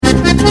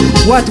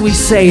What We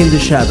Say in the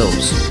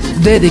Shadows.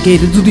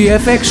 Dedicated to the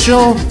FX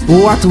show,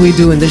 What We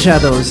Do in the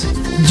Shadows.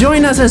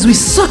 Join us as we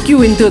suck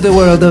you into the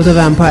world of the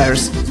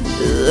vampires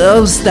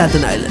of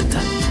Staten Island.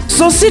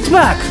 So sit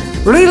back,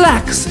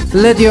 relax,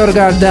 let your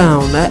guard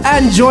down,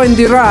 and join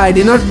the ride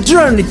in our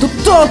journey to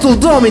total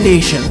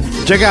domination.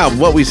 Check out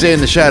What We Say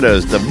in the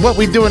Shadows, the What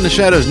We Do in the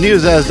Shadows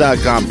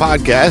newsaz.com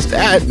podcast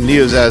at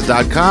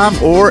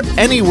newsaz.com or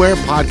anywhere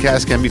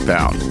podcasts can be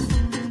found.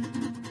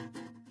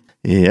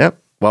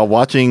 Yep, while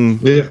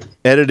watching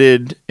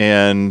edited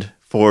and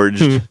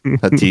forged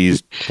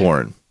Huttese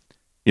porn.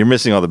 You're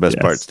missing all the best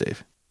parts,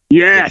 Dave.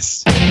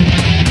 Yes!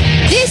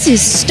 This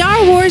is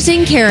Star Wars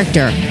in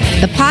Character,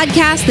 the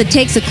podcast that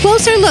takes a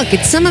closer look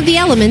at some of the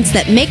elements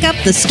that make up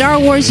the Star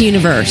Wars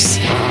universe.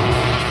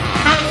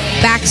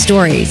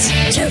 Backstories,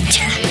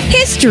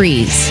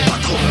 histories,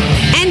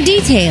 and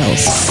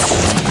details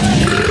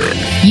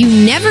you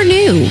never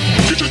knew,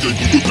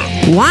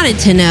 wanted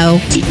to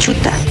know,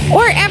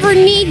 or ever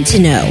need to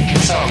know.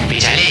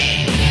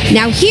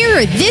 Now here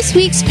are this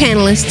week's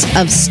panelists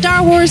of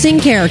Star Wars in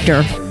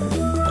Character.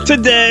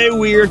 Today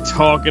we are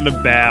talking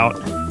about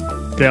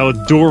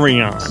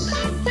Beldorion.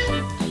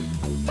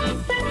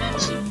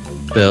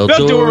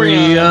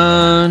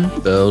 Beldorion.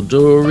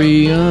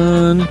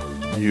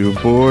 You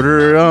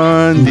border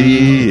on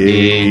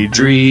the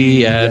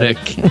Adriatic.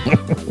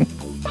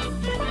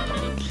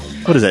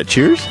 What is that,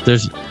 Cheers?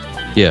 There's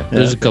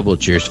a couple of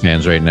Cheers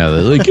fans right now.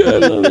 They're like, I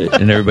love it.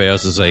 And everybody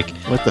else is like,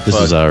 what the this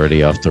fuck? Is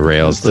already off the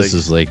rails. This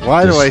is like,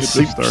 why do I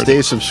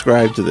stay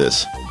subscribed to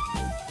this?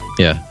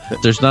 Yeah.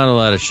 There's not a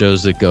lot of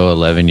shows that go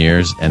 11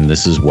 years, and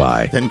this is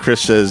why. Then Chris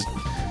says,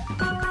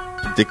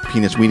 dick,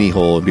 penis, weenie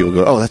hole, and people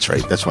go, oh, that's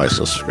right. That's why I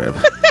still subscribe.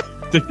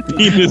 Dick,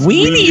 penis,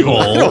 weenie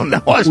hole? I don't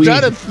know. I was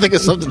trying to think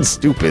of something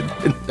stupid.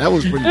 That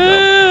was pretty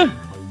dumb.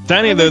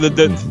 Danny,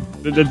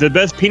 the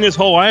best penis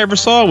hole I ever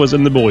saw was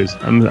in The Boys.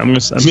 I'm gonna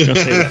say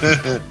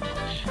that.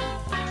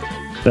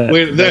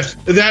 Wait,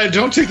 that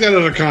don't take that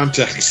out of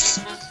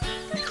context.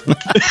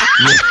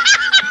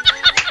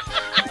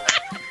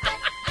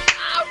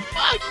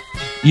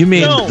 You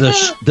mean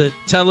the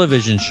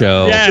television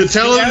show? Yes, the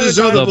television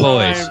show, The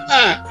Boys.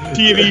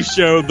 TV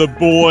show, The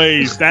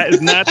Boys. That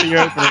is not the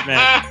opener,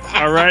 man.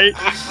 All right?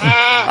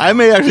 I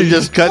may actually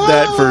just cut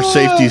that for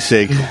safety's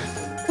sake.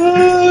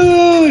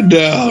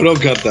 No,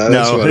 don't cut that.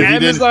 No,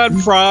 Amazon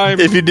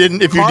Prime. If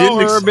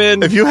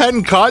you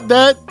hadn't caught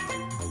that,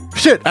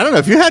 shit, I don't know.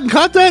 If you hadn't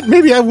caught that,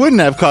 maybe I wouldn't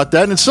have caught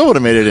that and it still would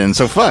have made it in.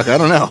 So fuck, I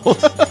don't know.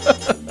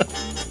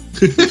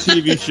 The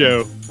TV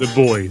show, The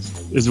Boys,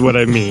 is what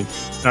I mean.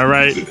 All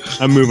right?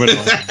 I'm moving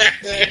on.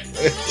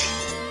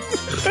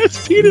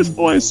 Best penis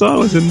hole I saw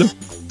was in the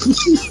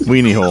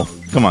weenie hole.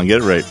 Come on,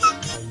 get it right.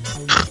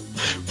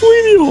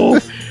 weenie hole.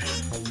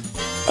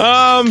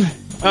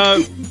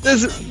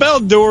 This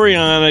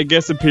Beldorion, I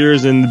guess,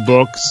 appears in the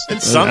books.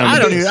 I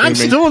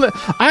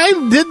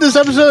did this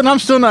episode and I'm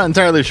still not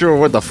entirely sure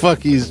what the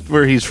fuck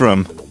where he's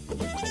from.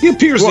 He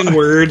appears in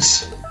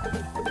words.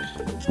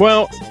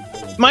 Well,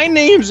 my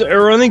names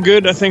are only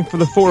good, I think, for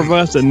the four of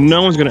us, and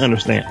no one's going to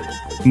understand.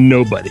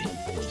 Nobody.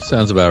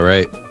 Sounds about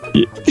right.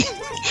 Yeah.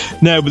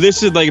 No, but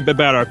this is like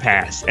about our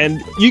past.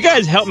 And you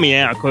guys help me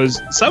out,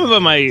 because some of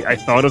them I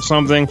thought of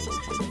something.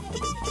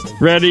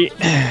 Ready?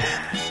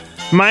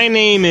 My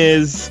name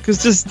is...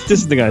 Because this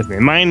is the guy's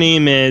name. My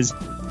name is...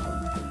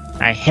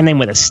 I hit him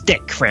with a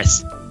stick,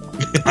 Chris.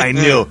 I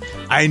knew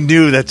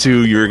that's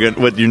who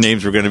what your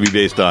names were going to be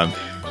based on.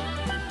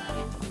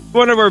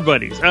 One of our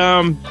buddies.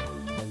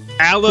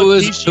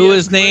 Who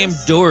is named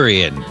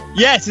Dorian.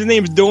 Yes, his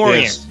name's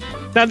Dorian. Yes.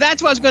 Now,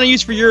 that's what I was going to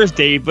use for yours,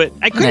 Dave, but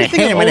I couldn't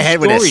think of him in the head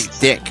stories. with a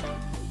stick.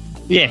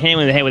 Yeah, hit him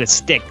in the head with a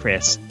stick,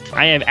 Chris.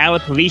 I have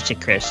alopecia,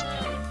 Chris.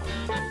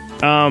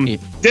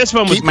 This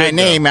one was Keep my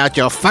name out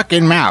your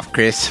fucking mouth,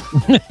 Chris.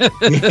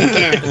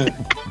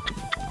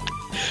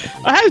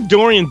 I have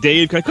Dorian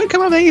Dave. I couldn't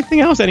come up with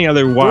anything else, any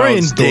other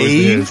wild Dorian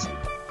Dave?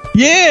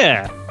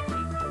 Yeah.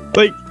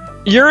 Like,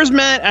 yours,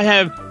 Matt, I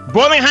have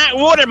boiling hot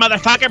water,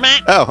 motherfucker,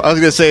 Matt. Oh, I was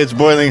going to say it's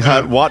boiling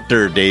hot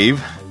water, Dave.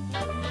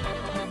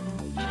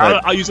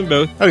 I'll use them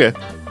both. Okay.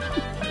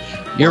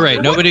 You're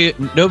right.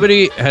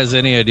 Nobody has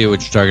any idea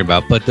what you're talking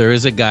about, but there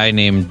is a guy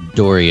named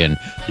Dorian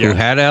who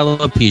had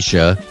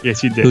alopecia.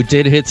 Yes, he did. Who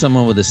did hit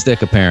someone with a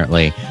stick,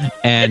 apparently,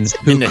 and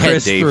who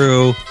Chris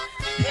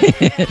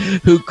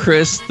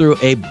threw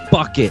a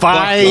bucket,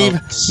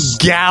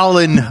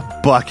 5-gallon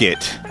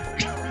bucket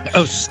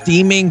of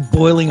steaming,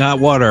 boiling hot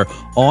water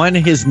on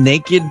his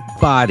naked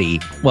body.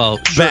 Well,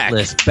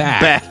 shirtless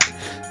back.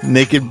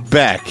 Naked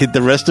back. Hit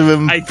the rest of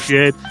him. I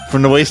did.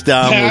 From the waist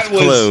down was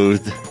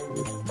clothed.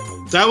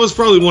 That was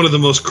probably one of the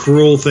most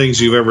cruel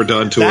things you've ever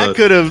done to that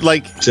could have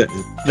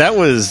that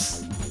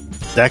was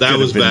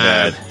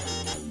bad.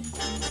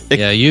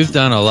 Yeah, you've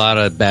done a lot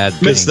of bad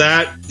things. Missed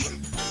that.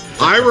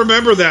 I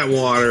remember that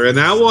water, and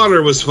that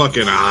water was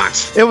fucking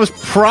hot. It was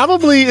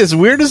probably, as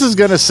weird as it's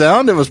going to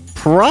sound, it was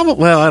probably,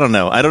 well, I don't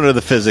know. I don't know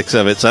the physics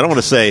of it, so I don't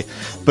want to say,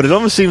 but it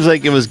almost seems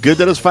like it was good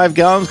that it was 5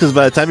 gallons, because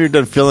by the time you're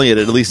done filling it,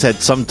 it at least had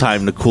some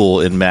time to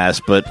cool in mass,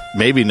 but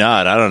maybe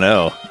not. I don't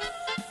know.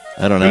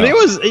 I don't know. I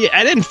mean,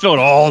 I didn't fill it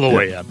all the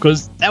way up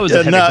because that was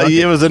a heavy bucket.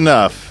 It was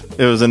enough.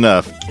 It was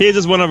enough. Here's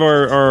just one of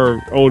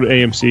our old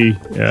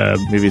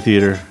AMC movie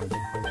theater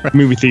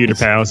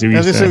pals. I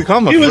was gonna say we call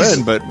him a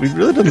friend, but we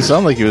really didn't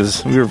sound like we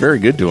were very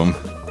good to him.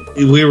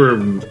 We were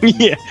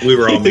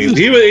all mean.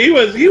 He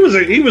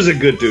was a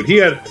good dude. He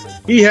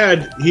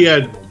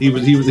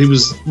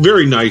was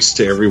very nice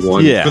to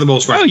everyone for the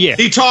most part. Oh yeah.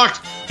 He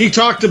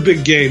talked a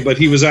big game, but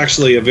he was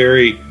actually a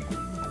very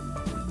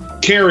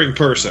caring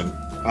person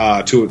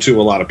to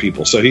a lot of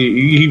people. So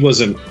he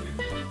wasn't.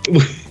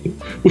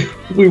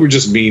 We were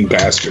just mean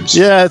bastards.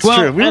 Yeah, it's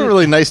true. We weren't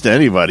really nice to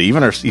anybody,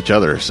 even each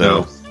other.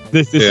 So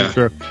this is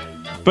true.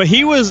 But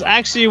he was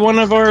actually one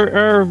of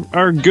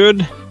our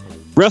good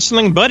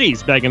wrestling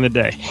buddies back in the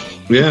day.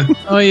 Yeah.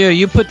 Oh yeah,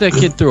 you put that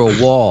kid through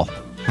a wall.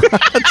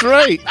 That's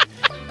right.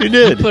 You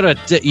did.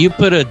 You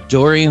put a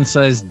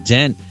Dorian-sized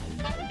dent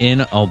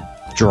in a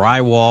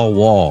drywall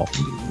wall.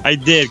 I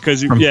did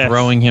because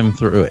throwing him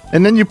through it,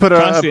 and then you put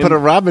a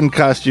Robin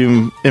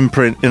costume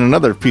imprint in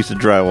another piece of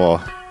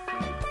drywall.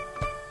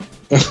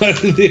 That's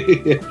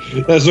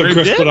what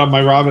Chris put on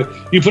my Robin.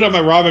 You put on my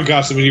Robin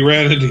costume and he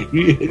ran and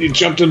he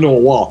jumped into a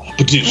wall.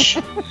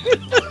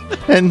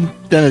 And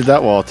then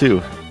that wall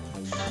too.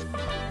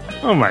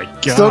 Oh my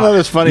god! Still not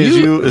as funny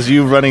as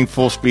you running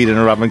full speed in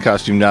a Robin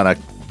costume down a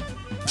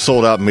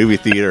sold out movie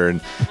theater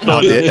and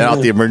out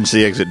the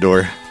emergency exit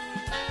door.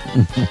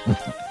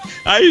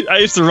 I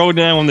used to roll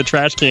down on the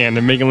trash can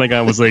and making like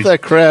I was like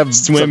that crab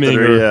swimming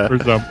or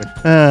something.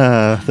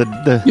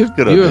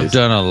 You have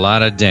done a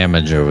lot of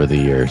damage over the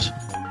years.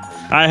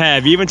 I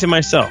have, even to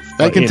myself.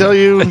 I can tell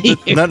you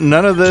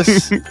none of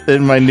this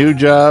in my new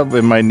job,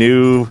 in my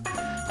new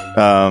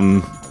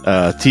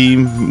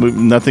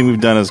team, nothing we've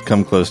done has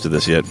come close to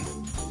this yet.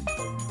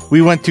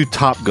 We went to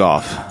Top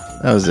Golf.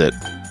 That was it.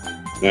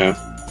 Yeah.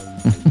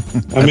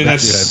 I mean,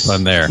 that's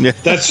fun there. Yeah.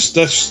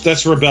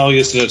 That's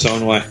rebellious in its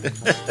own way.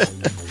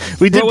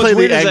 We did play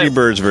the Angry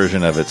Birds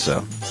version of it, so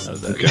that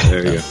was that. Okay,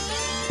 there you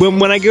go.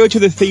 When I go to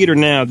the theater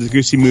now to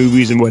go see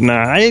movies and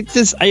whatnot, I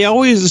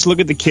always just look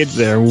at the kids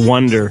there and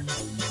wonder,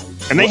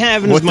 and they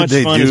haven't as much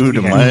fun as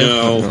we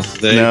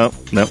have.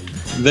 No,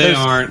 they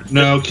aren't.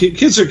 No,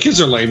 kids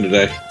are lame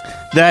today.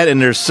 That,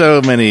 and there's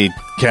so many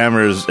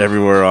cameras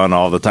everywhere on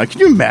all the time.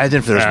 Can you imagine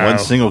if there's one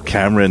single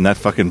camera in that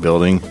fucking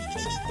building?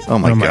 Oh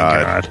my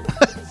god.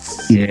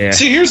 Yeah.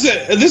 See,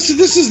 this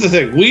is the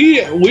thing.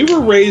 We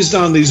were raised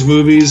on these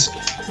movies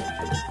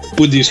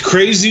with these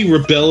crazy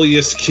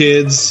rebellious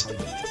kids,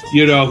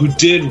 who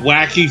did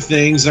wacky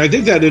things. And I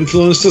think that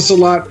influenced us a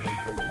lot.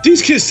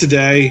 These kids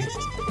today,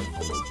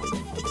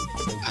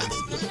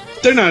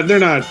 they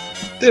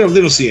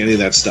don't see any of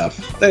that stuff.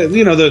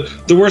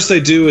 The worst they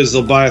do is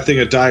they'll buy a thing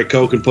of Diet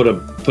Coke and put a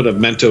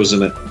Mentos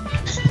in it.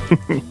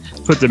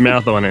 Put their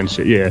mouth on it and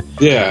shit. Yeah.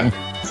 Yeah.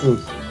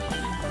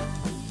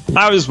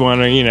 I was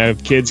wondering,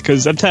 kids,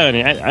 because I'm telling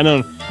you,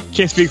 I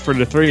can't speak for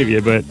the three of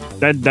you, but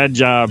that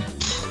job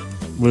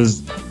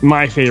was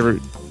my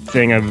favorite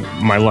thing of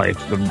my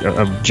life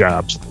of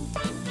jobs.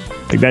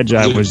 Like that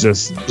job was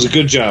just. It was a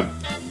good job.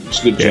 It was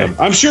a good job.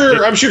 I'm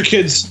sure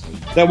kids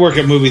that work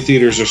at movie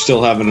theaters are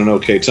still having an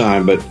okay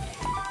time, but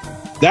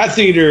that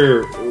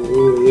theater,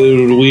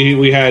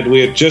 we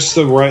had just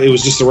the right. It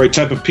was just the right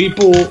type of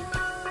people,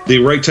 the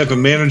right type of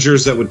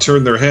managers that would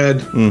turn their head.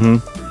 Mm-hmm.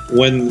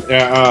 When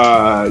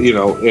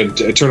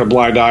and turn a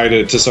blind eye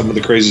to some of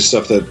the crazy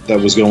stuff that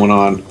was going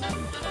on.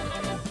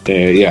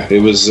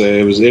 It was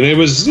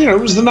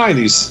the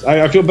 90s.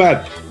 I feel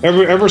bad.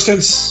 Ever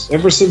since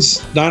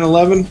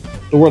 9/11,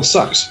 the world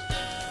sucks.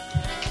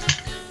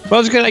 Well, I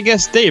was good. I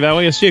guess Dave, I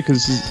want to ask you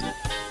because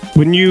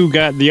when you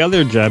got the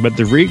other job at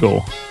the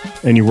Regal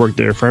and you worked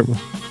there for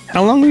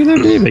how long were you there,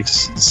 Dave? Like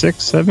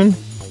 6, 7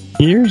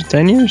 years,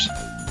 10 years?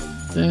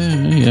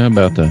 Yeah,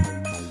 about that.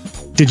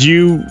 Did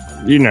you?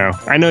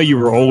 I know you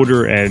were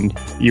older and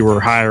you were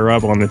higher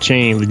up on the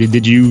chain.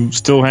 Did you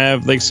still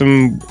have like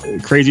some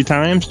crazy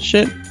times and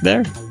shit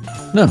there?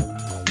 No.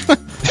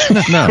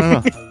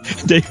 No.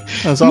 That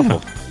was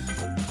awful.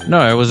 No,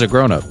 I was a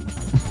grown-up.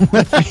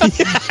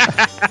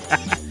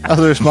 I was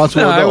a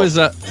responsible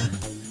adult.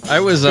 I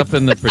was up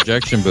in the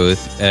projection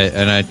booth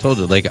and I told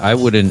her, like, I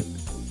wouldn't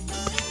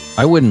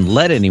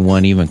let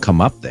anyone even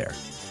come up there.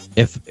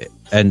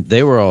 And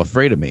they were all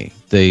afraid of me.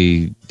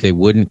 They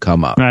wouldn't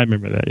come up. I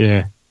remember that,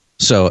 yeah.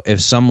 So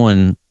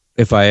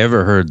if I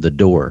ever heard the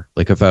door,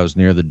 like if I was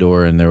near the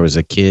door and there was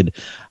a kid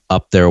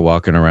up there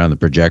walking around the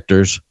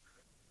projectors,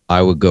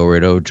 I would go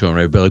right over to him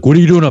and I'd be like, "What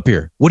are you doing up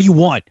here? What do you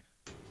want?"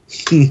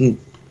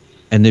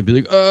 And they'd be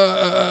like,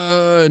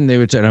 and they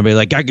would say, and I'd be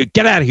like,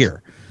 "Get out of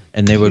here."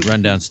 And they would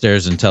run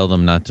downstairs and tell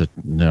them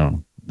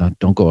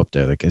don't go up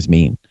there. That guy's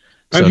mean.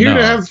 I'm here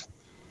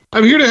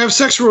to have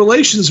sexual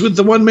relations with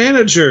the one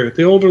manager,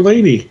 the older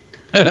lady.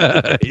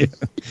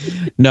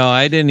 No,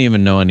 I didn't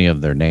even know any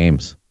of their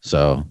names.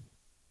 So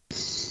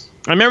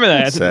I remember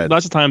that.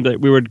 Lots of times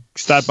that we would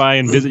stop by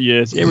and visit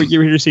you. You were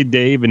here to see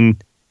Dave, and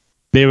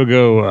they would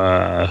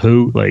go,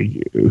 "Who?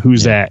 Like,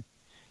 who's that?"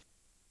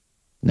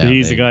 No,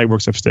 he's the guy who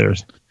works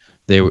upstairs.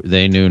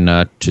 They knew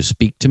not to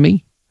speak to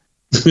me,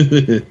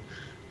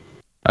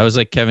 I was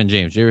like Kevin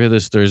James. You ever hear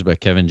those stories about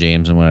Kevin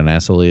James and what an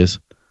asshole he is?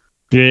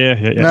 Yeah.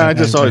 No, I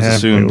just always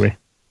assumed.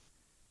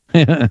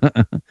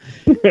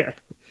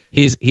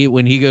 He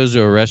when he goes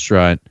to a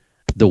restaurant,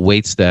 the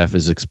wait staff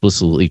is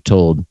explicitly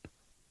told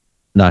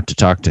not to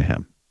talk to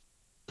him.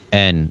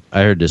 And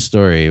I heard this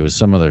story. It was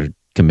some other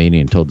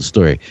comedian told the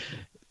story.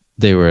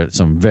 They were at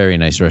some very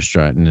nice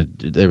restaurant, and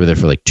they were there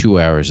for like 2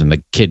 hours, and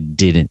the kid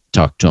didn't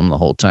talk to him the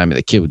whole time. And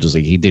the kid was just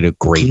like, he did a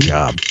great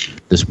job,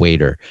 this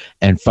waiter.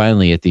 And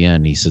finally, at the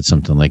end, he said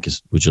something like,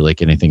 would you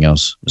like anything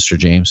else, Mr.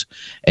 James?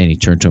 And he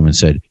turned to him and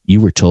said,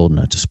 you were told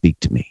not to speak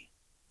to me.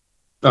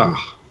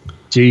 Oh,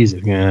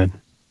 Jesus, God.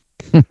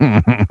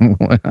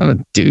 What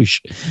a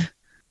douche.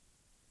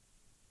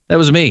 That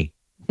was me.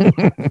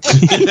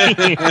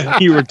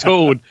 You were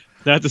told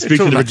not to speak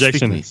to the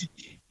rejection.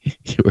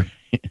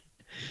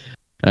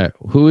 All right,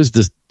 who is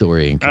this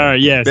Dorian?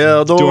 Yes.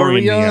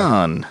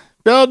 Beldorion.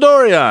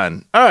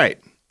 Beldorion. All right,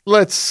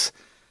 let's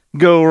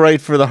go right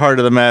for the heart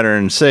of the matter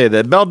and say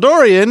that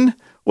Beldorion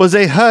was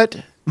a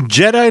Hutt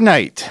Jedi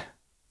Knight.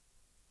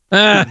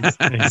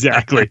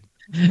 Exactly.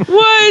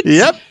 What?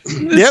 Yep.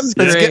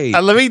 Great.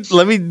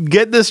 Let me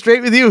get this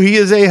straight with you. He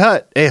is a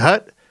Hutt. A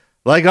Hutt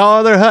like all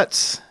other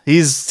Hutts.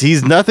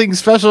 He's nothing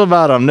special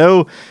about him.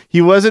 No,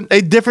 he wasn't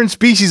a different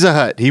species of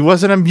Hutt. He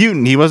wasn't a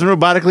mutant. He wasn't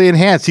robotically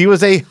enhanced. He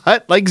was a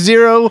Hutt like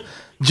Zero,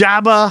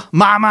 Jabba,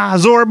 Mama,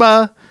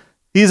 Zorba.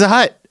 He's a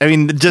Hutt. I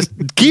mean, just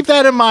keep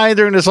that in mind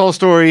during this whole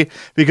story,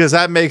 because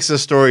that makes the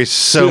story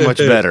so much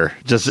better.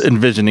 Just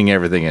envisioning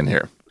everything in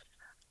here.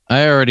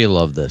 I already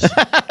love this.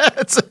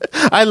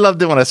 I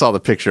loved it when I saw the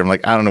picture. I'm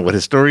like, I don't know what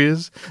his story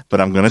is, but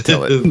I'm going to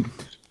tell it.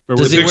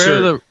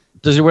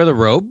 Does he wear the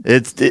robe?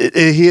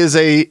 He is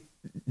a...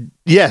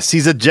 Yes,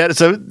 he's a Jedi.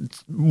 So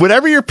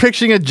whatever you're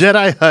picturing a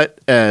Jedi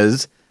Hutt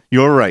as,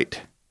 you're right.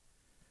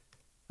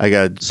 I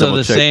got so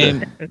the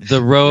same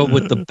the robe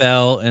with the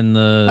bell and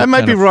the. I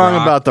might be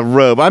wrong about the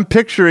robe. I'm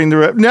picturing the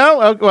robe.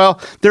 No,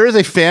 well, there is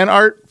a fan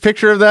art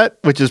picture of that,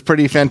 which is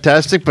pretty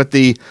fantastic. But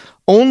I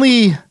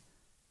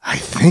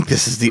think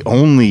this is the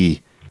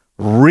only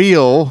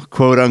real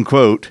quote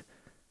unquote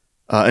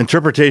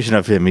interpretation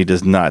of him. He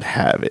does not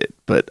have it,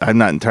 but I'm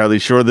not entirely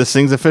sure this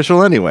thing's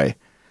official anyway.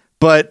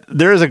 But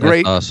there is a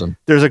great,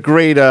 There's a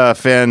great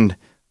fan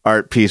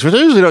art piece, which I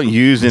usually don't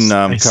use in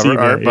cover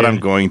art, but I'm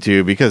going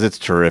to because it's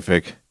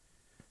terrific.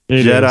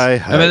 Jedi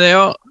Hutt. I mean,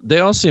 they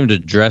all seem to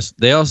dress.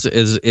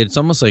 It's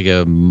almost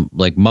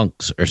like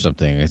monks or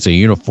something. It's a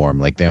uniform,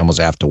 like they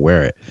almost have to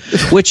wear it.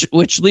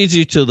 Which leads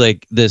you to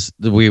like this.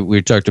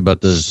 We talked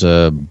about this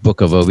Book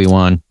of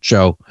Obi-Wan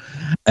show,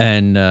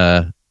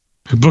 and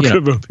Book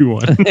of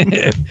Obi-Wan.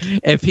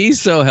 if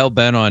he's so hell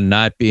bent on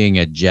not being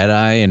a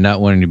Jedi and not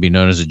wanting to be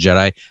known as a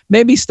Jedi,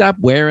 maybe stop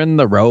wearing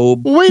the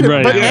robe. Wait,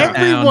 but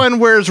everyone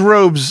wears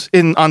robes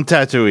on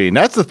Tatooine.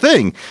 That's the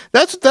thing.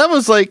 That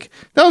was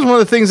one of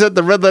the things that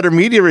the Red Letter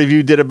Media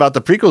Review did about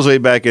the prequels way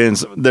back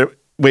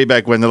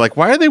when. They're like,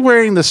 why are they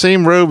wearing the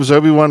same robes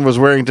Obi-Wan was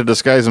wearing to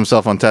disguise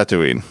himself on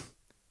Tatooine?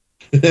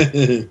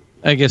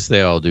 I guess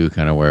they all do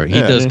kind of wear.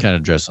 He does kind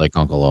of dress like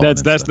Uncle Owen.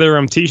 That's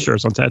their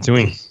t-shirts on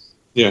Tatooine.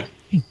 Yeah.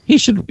 He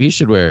should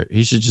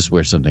just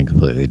wear something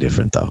completely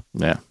different though.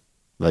 Yeah.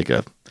 Like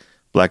a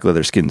black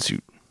leather skin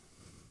suit.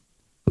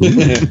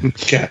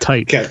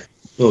 Tight.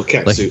 Little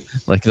cat suit.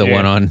 Like the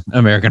one on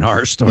American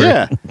Horror Story.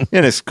 Yeah.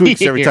 And it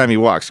squeaks every time he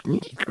walks.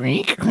 There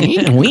he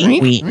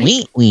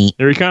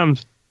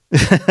comes.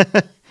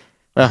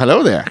 Well,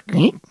 hello there.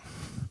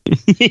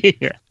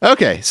 Yeah.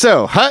 Okay,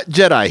 so Hutt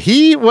Jedi.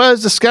 He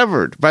was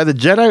discovered by the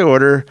Jedi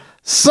Order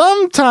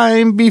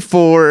sometime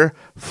before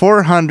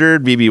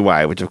 400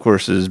 BBY, which of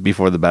course is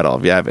before the Battle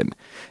of Yavin.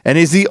 And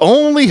he's the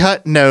only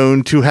Hutt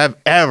known to have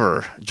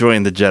ever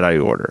joined the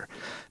Jedi Order.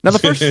 Now,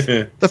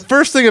 the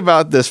first thing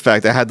about this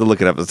fact, I had to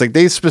look it up. It's like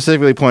they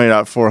specifically pointed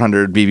out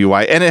 400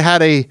 BBY, and it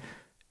had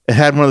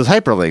one of those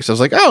hyperlinks. I was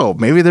like, oh,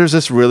 maybe there's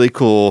this really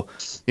cool,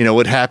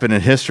 what happened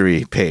in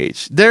history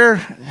page.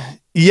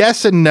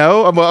 Yes and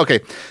no. Well,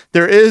 okay,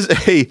 there is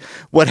a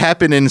what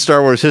happened in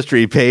Star Wars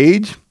history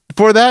page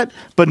for that,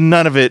 but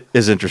none of it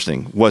is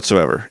interesting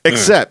whatsoever.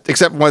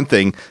 Except one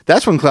thing.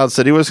 That's when Cloud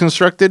City was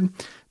constructed,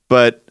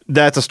 but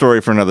that's a story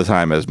for another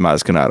time, as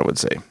Maz Kanata would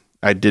say.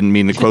 I didn't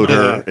mean to quote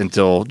her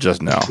until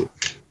just now.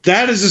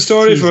 That is a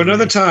story for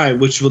another time,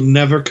 which will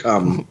never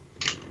come.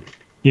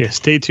 Yeah,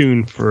 stay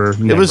tuned for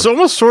never. It was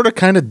almost sort of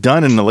kind of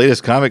done in the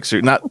latest comics,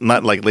 not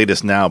like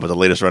latest now, but the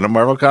latest run of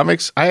Marvel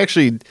Comics.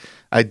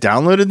 I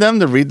downloaded them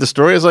to read the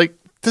story. I was like,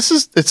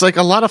 it's like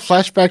a lot of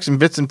flashbacks and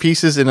bits and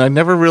pieces, and I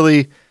never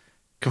really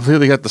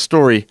completely got the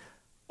story,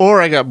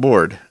 or I got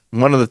bored.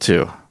 One of the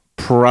two.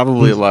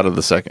 Probably a lot of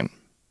the second.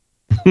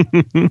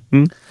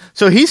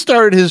 So he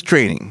started his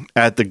training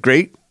at the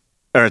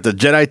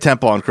Jedi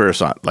Temple on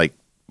Coruscant, like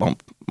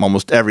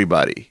almost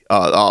everybody.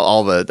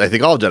 I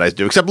think all Jedis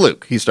do, except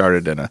Luke. He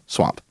started in a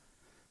swamp.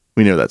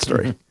 We know that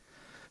story.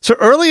 So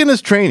early in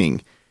his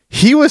training,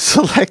 he was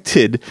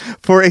selected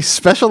for a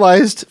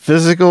specialized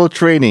physical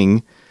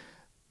training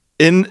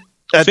in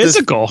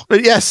Physical.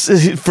 Yes,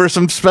 for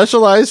some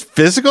specialized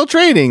physical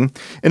training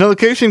in a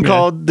location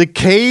called the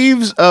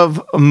Caves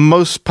of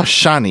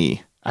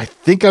Mospashani. I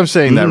think I'm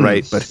saying that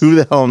right, but who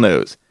the hell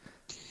knows?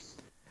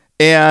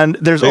 And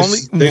there's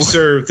they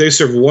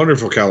serve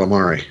wonderful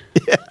calamari.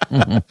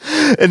 Yeah.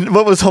 And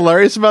what was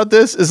hilarious about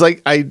this is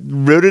like I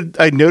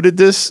noted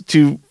this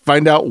to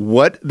find out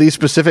what these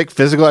specific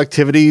physical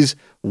activities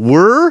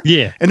were.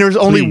 Yeah. And there was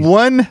only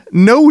one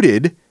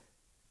noted,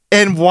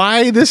 and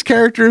why this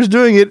character is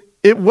doing it.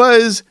 It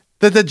was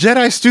that the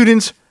Jedi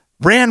students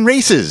ran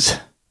races.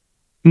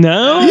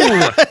 No.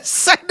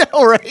 Yes, I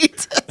know,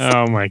 right?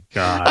 Oh my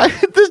God.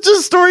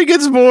 This story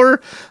gets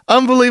more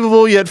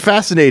unbelievable yet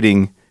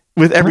fascinating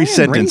with every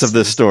sentence of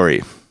this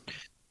story.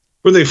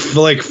 Were they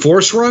like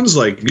force runs?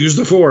 Like use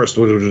the force?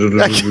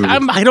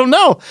 I don't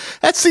know.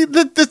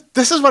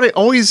 This is what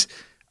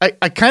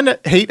I kind of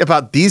hate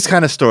about these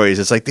kind of stories.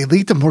 It's like they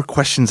lead to more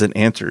questions than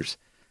answers.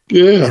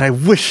 Yeah. And I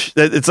wish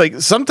that it's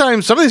like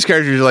sometimes some of these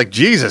characters are like,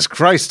 Jesus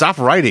Christ, stop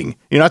writing.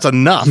 That's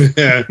enough.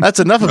 Yeah. That's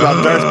enough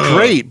about Darth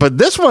Great. But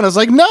this one is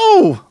like,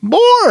 no,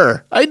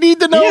 more. I need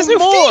to know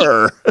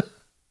more.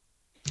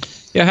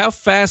 Yeah, how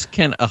fast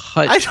can a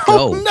Hutt I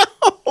go? don't know.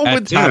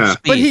 At top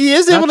speed? But he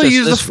is able Not to just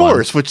use the this one.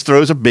 Force, which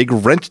throws a big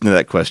wrench into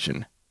that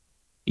question.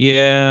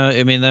 Yeah,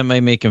 I mean, that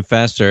might make him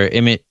faster.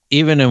 I mean,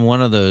 even in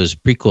one of those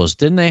prequels,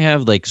 didn't they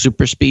have like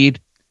super speed?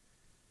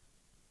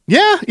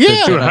 Yeah,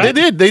 they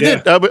did. They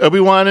did.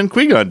 Obi-Wan and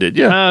Qui-Gon did,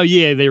 yeah. Oh,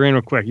 yeah, they ran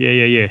real quick.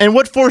 Yeah. And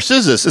what Force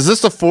is this? Is this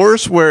the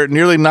Force where it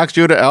nearly knocks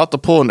Yoda out to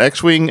pull an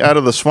X-Wing out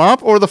of the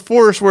swamp, or the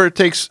Force where it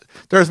takes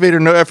Darth Vader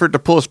no effort to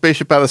pull a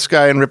spaceship out of the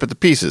sky and rip it to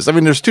pieces? I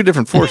mean, there's two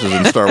different forces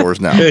in Star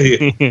Wars now.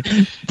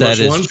 That Force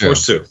is 1, true.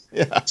 Force 2.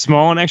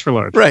 Small and extra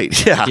large.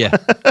 Right, yeah. Yeah.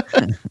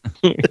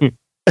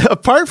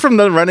 Apart from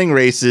the running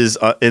races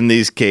in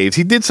these caves,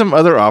 he did some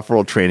other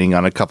off-world training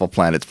on a couple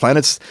planets.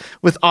 Planets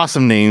with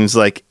awesome names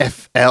like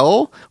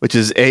FL, which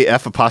is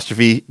AF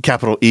apostrophe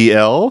capital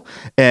EL,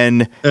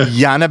 and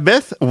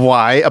Yanabeth,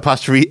 Y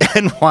apostrophe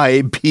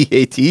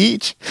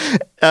NYBATH.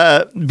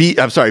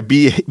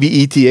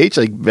 BETH,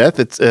 like Beth.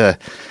 It's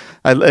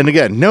and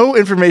again, no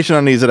information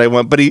on these that I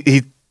want, but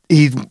he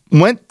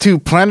went to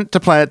planet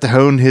to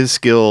hone his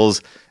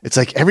skills. It's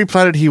like every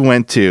planet he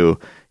went to,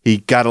 he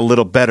got a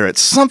little better at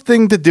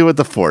something to do with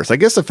the Force. I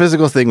guess the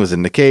physical thing was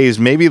in the caves.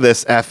 Maybe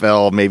this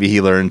FL, maybe he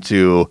learned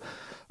to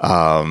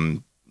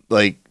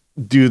like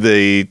do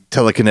the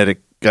telekinetic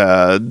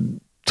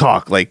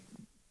talk like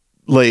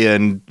Leia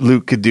and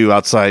Luke could do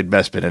outside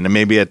Bespin. And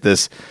maybe at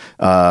this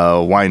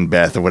Wine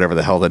Beth or whatever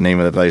the hell the name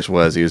of the place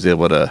was, he was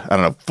able to, I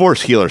don't know,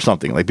 force heal or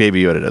something like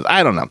Baby Yoda does.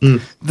 I don't know.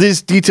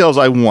 These details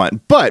I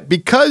want. But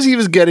because he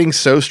was getting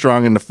so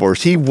strong in the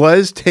Force, he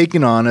was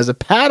taken on as a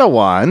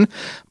Padawan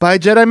by a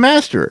Jedi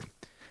Master.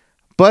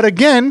 But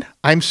again,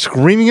 I'm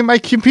screaming at my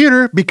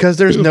computer because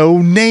there's no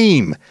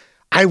name.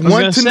 I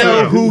want to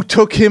know who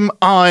took him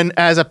on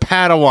as a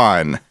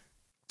Padawan.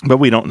 But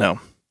we don't know.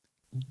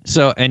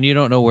 So, and you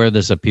don't know where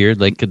this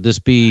appeared? Like, could this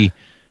be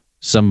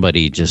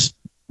somebody just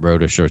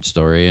wrote a short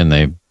story and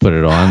they put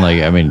it on?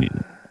 Like, I mean,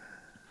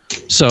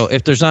 so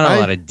if there's not a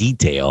lot of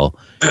detail,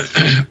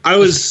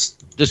 this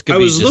could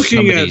be just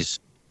somebody's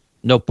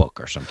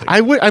notebook or something.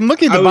 I'm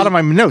looking at the bottom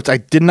of my notes. I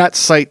did not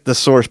cite the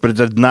source, but it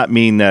does not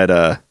mean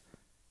that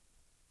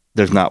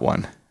there's not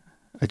one.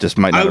 I just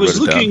might not have wrote it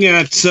down. I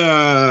was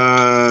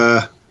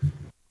looking at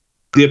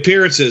the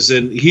appearances,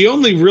 and he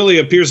only really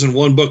appears in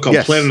one book called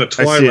Planet of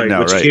Twilight,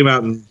 which came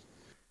out in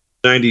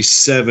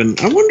 97.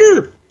 I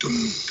wonder...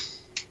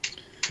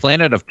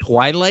 Planet of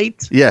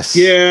Twilight? Yes.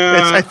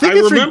 Yeah. I think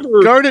it's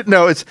regarded...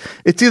 No, it's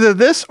either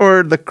this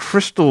or the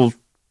Crystal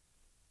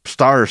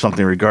Star or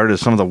something regarded as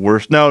some of the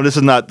worst... No, this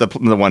is not the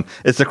one.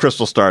 It's the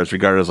Crystal Stars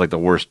regarded as like the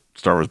worst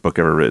Star Wars book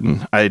ever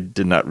written. I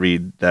did not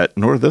read that,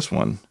 nor this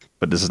one,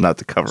 but this is not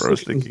the cover I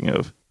was thinking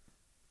of.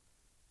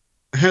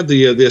 I had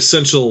the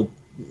essential...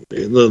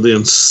 The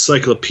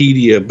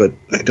encyclopedia, but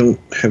I don't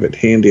have it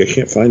handy. I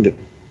can't find it.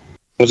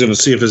 I was going to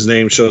see if his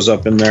name shows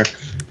up in there.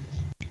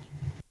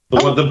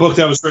 The book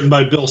that was written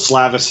by Bill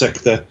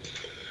Slavicsek.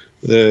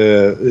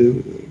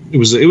 It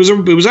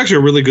was actually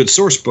a really good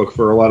source book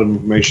for a lot of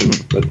information,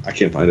 but I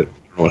can't find it.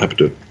 I don't know what happened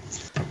to it.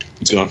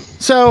 It's gone.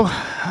 So,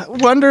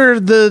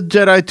 under the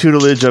Jedi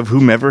tutelage of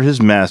whomever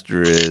his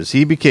master is,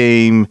 he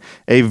became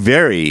a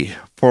very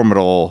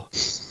formidable.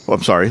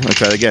 I'm sorry. Let's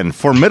try that again.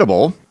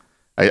 Formidable.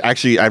 I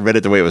read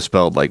it the way it was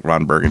spelled, like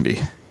Ron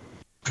Burgundy.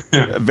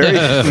 A very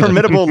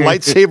formidable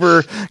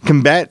lightsaber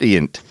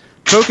combatant,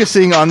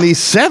 focusing on the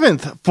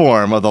 7th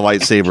form of the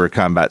lightsaber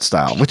combat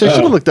style, which I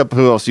should have looked up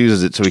who else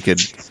uses it so we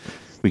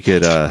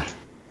could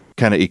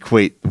kind of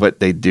equate what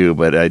they do,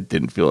 but I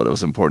didn't feel it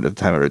was important at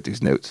the time I wrote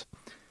these notes.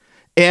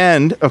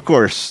 And, of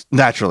course,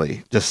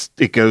 naturally, just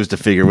it goes to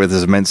figure with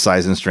his immense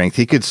size and strength,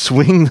 he could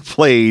swing the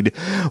blade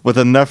with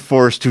enough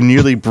force to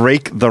nearly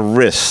break the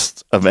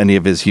wrist of any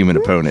of his human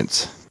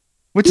opponents.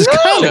 Which is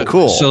kind of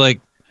cool. So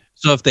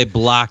if they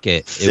block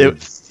it would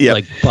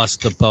like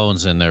bust the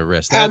bones in their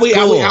wrist. That's owie,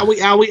 cool. owie, owie,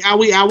 owie,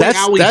 owie, owie,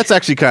 owie. That's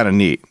actually kind of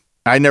neat.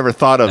 I never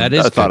thought of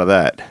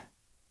that.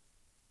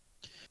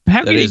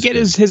 How can he get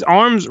his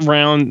arms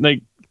around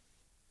like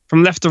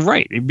from left to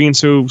right? Being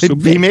so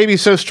big. He may be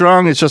so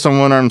strong. It's just a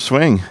one arm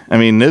swing. I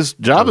mean,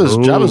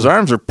 Jabba's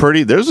arms are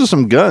pretty. Those are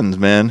some guns,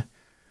 man.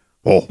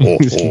 But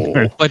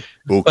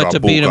to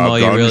beat him, all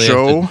you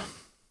really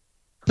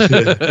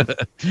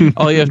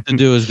all you have to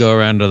do is go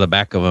around to the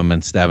back of him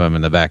and stab him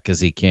in the back because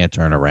he can't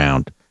turn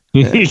around.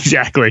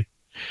 Exactly.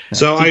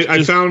 So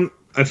I found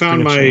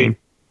my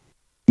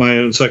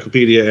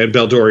encyclopedia, and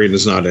Beldorion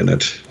is not in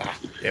it.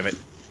 Damn it.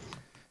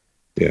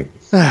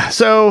 Yeah.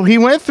 So he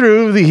went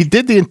through. He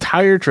did the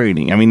entire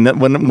training. I mean,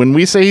 when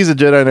we say he's a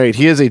Jedi Knight,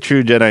 he is a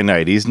true Jedi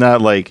Knight. He's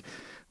not like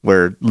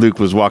where Luke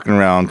was walking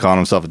around calling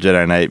himself a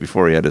Jedi Knight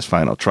before he had his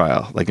final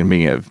trial, like in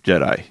being a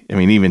Jedi. I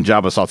mean, even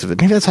Jabba saw through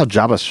that. Maybe that's how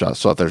Jabba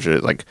saw through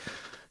it. Like,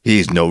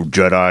 he's no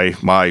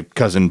Jedi. My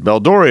cousin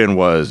Beldorion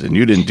was, and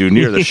you didn't do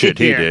near the shit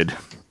he did.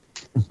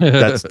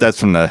 That's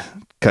from the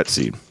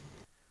cutscene.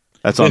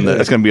 That's going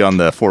to be on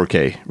the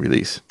 4K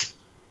release.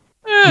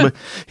 But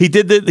he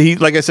did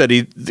like I said,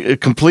 he a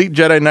complete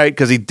Jedi Knight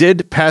because he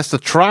did pass the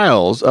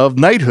trials of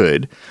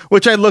knighthood,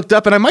 which I looked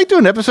up, and I might do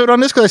an episode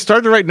on this because I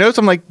started to write notes.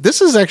 I'm like,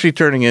 this is actually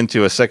turning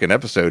into a second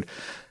episode,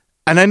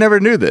 and I never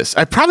knew this.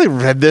 I probably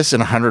read this in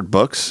 100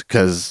 books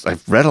because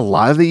I've read a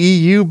lot of the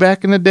EU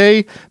back in the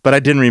day, but I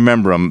didn't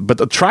remember them. But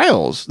the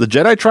trials, the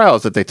Jedi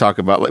trials that they talk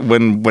about, like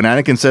when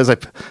Anakin says, I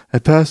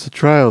passed the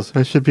trials,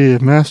 I should be a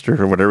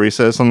master, or whatever he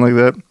says, something like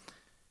that, to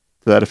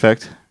that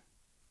effect.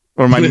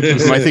 Or am I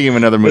thinking of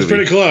another movie? It's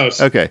pretty close.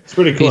 Okay. It's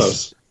pretty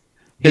close.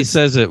 He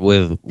says it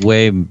with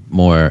way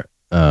more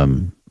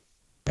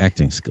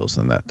acting skills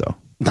than that, though.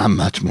 Not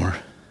much more.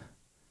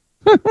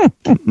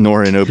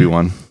 Nor in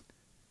Obi-Wan.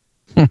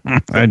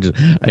 I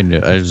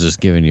was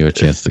just giving you a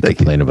chance to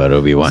complain about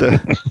Obi-Wan. So,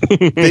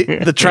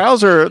 the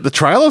trials are the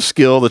trial of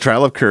skill, the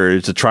trial of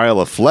courage, the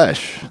trial of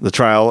flesh, the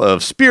trial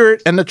of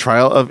spirit, and the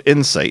trial of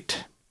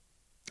insight.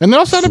 And they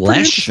all sounded pretty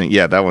interesting.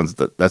 Yeah,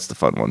 that's the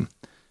fun one.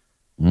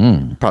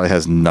 Probably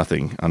has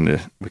nothing on the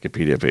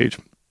Wikipedia page.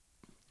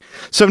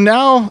 So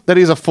now that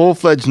he's a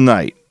full-fledged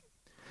knight,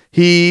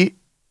 he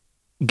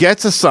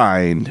gets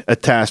assigned a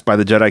task by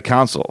the Jedi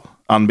Council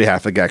on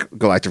behalf of the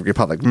Galactic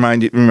Republic.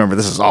 Remember,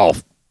 this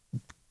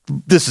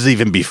is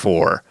even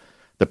before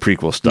the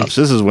prequel stuff. So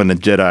this is when the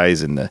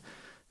Jedis and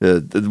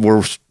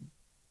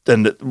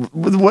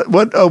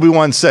what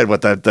Obi-Wan said,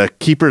 the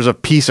keepers of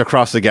peace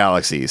across the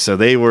galaxy. So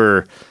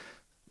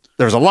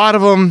there's a lot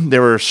of them. They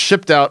were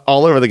shipped out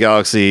all over the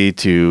galaxy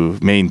to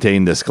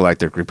maintain this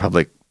Galactic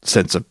Republic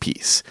sense of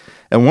peace.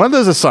 And one of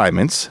those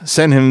assignments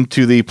sent him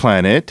to the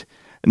planet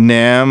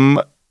Nam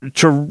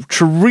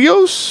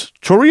Chorios,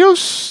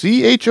 Chorios.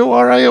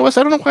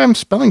 I don't know why I'm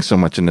spelling so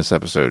much in this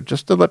episode,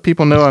 just to let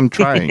people know I'm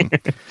trying.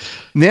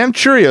 Nam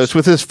Chorios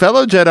with his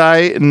fellow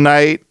Jedi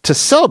Knight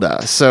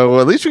Tiselda. So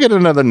at least we get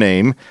another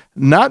name.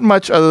 Not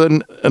much other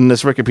than in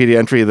this Wikipedia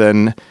entry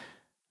than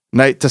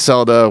Knight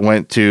Tiselda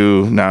went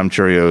to Nam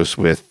Chorios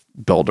with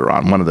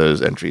Beldorion, one of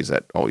those entries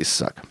that always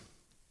suck.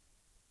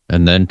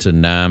 And then to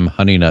Nam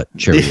Honey Nut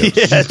Cheerios.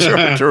 Yeah,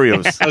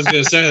 Cheerios. I was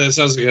going to say, that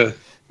sounds like an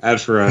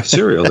ad for a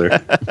cereal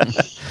there.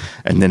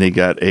 And then he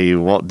got a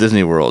Walt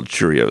Disney World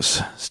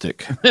Cheerios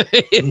stick.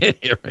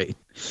 You're right.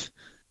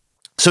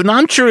 So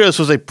Nam Chorios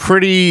was a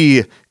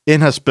pretty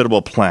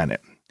inhospitable planet,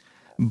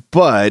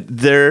 but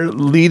their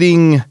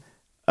leading,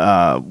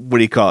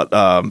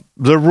 the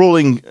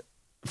ruling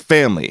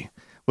family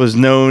was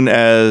known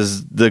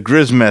as the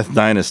Grismeth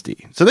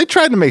dynasty. So they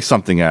tried to make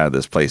something out of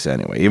this place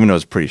anyway, even though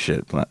it's a pretty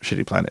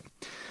shitty planet.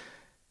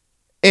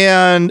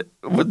 And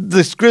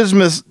this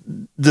Grismeth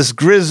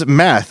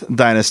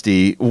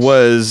dynasty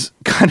was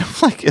kind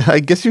of like, I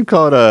guess you'd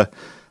call it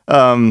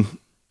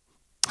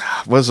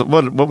what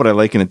would I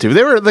liken it to?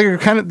 They were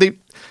kind of, it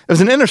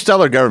was an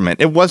interstellar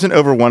government. It wasn't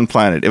over one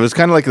planet. It was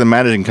kind of like the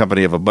managing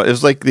company of it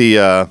was like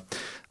the,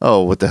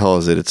 what the hell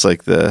is it? It's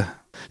like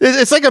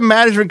it's like a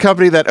management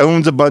company that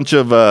owns a bunch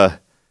of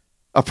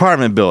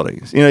apartment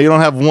buildings. You know, you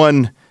don't have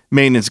one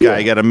maintenance guy.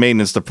 You got a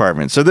maintenance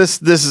department. So this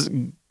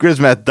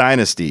Grismeth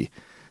dynasty,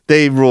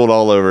 they ruled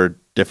all over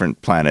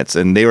different planets,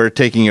 and they were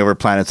taking over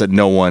planets that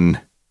no one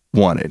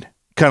wanted.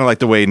 Kind of like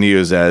the way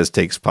Neozaz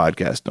takes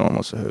podcast no one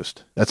wants to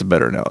host. That's a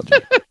better analogy.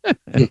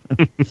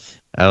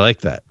 I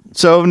like that.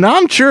 So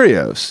Nam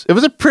Chorios, it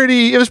was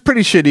pretty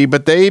shitty,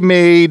 but they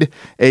made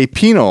a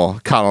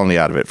penal colony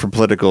out of it for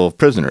political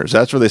prisoners.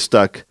 That's where they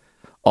stuck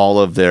all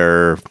of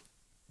their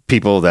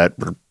people that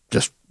were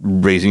just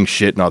raising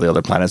shit in all the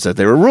other planets that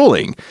they were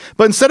ruling.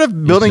 But instead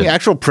of building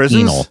actual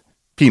prisons,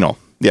 penal.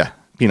 Yeah,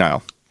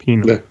 penile.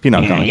 Penal.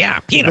 Penal colony. Yeah,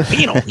 penal.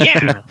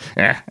 Yeah.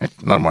 Yeah, it's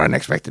a little more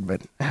unexpected,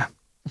 but yeah.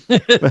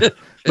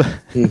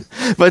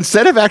 but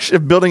instead of actually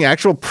building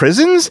actual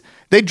prisons,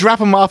 they drop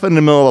them off in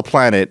the middle of the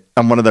planet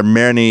on one of the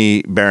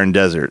many barren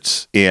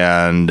deserts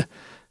and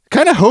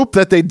kind of hope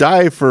that they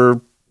die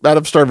out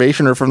of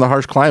starvation or from the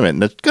harsh climate.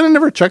 And it's gonna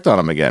never checked on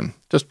them again.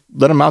 Just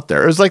let them out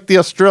there. It was like the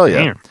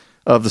Australia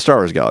of the Star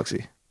Wars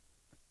galaxy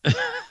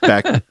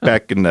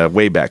back in the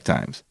way back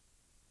times.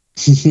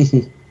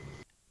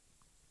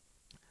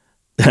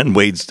 And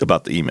Wade's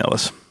about to email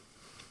us.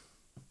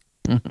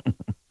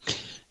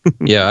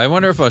 Yeah, I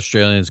wonder if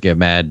Australians get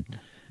mad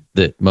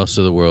that most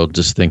of the world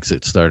just thinks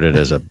it started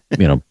as a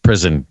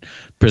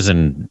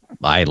prison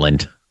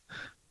island,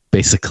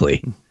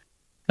 basically.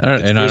 I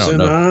don't know.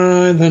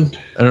 I don't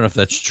know if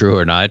that's true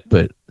or not,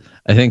 but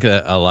I think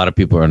that a lot of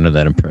people are under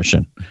that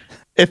impression.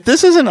 If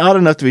this isn't odd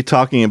enough to be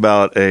talking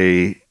about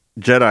a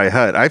Jedi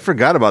Hutt, I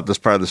forgot about this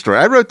part of the story.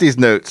 I wrote these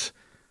notes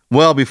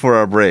well before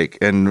our break,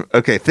 and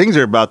okay, things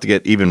are about to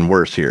get even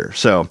worse here.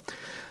 So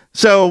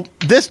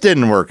this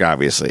didn't work,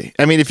 obviously.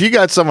 I mean, if you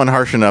got someone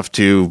harsh enough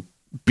to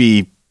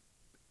be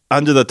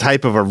under the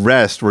type of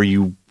arrest where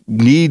you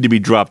need to be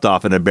dropped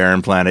off in a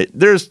barren planet,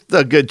 there's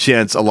a good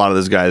chance a lot of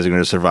those guys are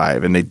going to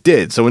survive, and they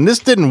did. So when this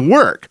didn't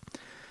work,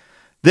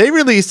 they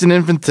released an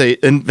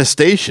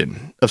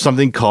infestation of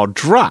something called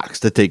Drox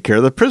to take care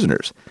of the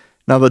prisoners.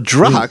 Now, the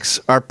Drox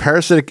are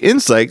parasitic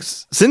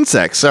insects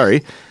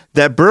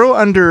that burrow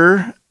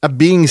under a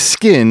being's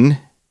skin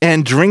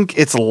and drink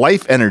its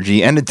life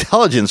energy and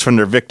intelligence from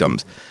their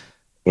victims.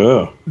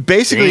 Oh,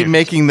 basically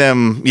making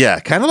them,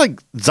 kind of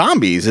like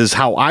zombies is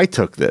how I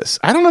took this.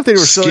 I don't know if they were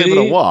still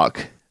able to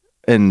walk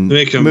and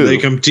they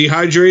become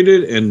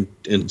dehydrated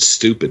and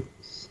stupid.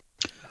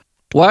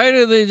 Why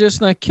do they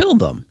just not kill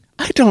them?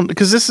 I don't,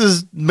 because this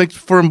is makes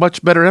for a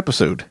much better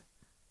episode.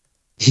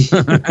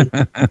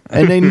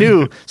 And they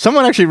knew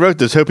someone actually wrote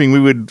this hoping we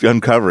would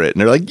uncover it,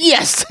 and they're like,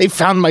 yes, they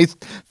found my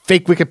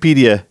fake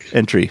Wikipedia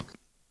entry.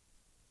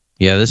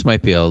 Yeah, this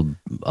might be a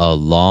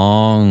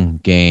long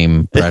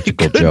game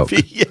practical joke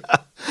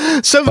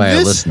So by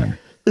a listener.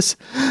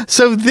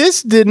 So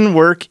this didn't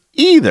work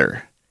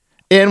either.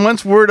 And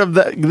once word of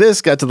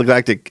this got to the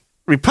Galactic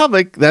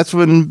Republic, that's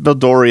when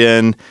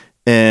Beldorion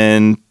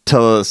and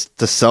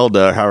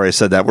Tiselda, however I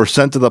said that, were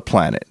sent to the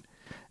planet.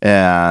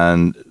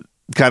 And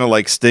kind of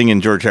like Sting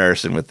and George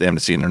Harrison with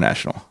Amnesty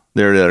International.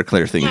 They're there to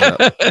clear things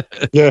up.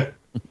 Yeah.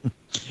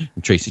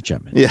 Tracy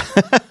Chapman. Yeah.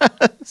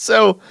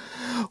 So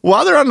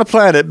while they're on the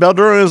planet,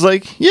 Beldorion is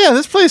like, yeah,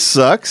 this place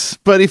sucks.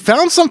 But he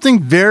found something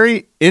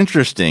very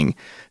interesting.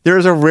 There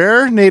is a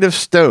rare native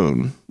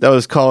stone that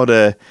was called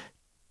a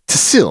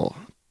Tsil.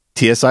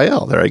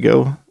 Tsil. There I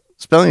go.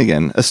 Spelling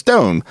again. A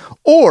stone.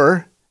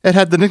 Or it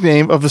had the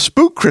nickname of a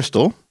spook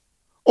crystal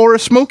or a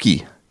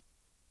smoky.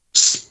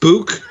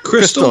 Spook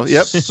crystal?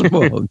 Yep.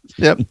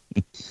 Yep.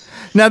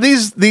 Now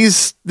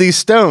these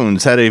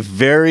stones had a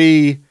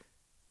very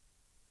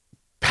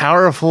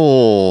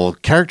powerful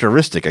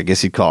characteristic, I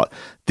guess you'd call it.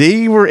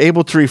 They were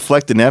able to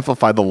reflect and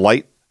amplify the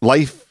light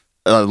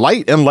and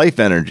life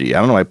energy. I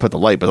don't know why I put the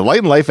light, but the light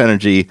and life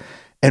energy,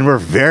 and were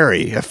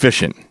very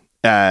efficient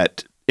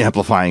at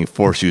amplifying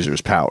Force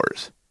users'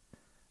 powers.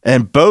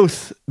 And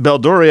both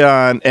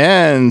Beldorion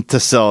and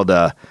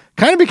Tiselda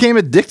kind of became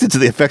addicted to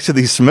the effects of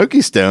these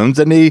smoky stones,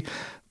 and they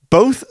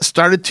both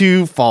started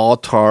to fall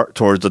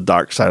towards the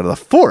dark side of the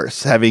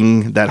Force,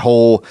 having that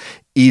whole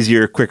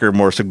easier, quicker,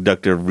 more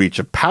seductive reach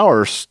of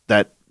powers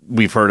that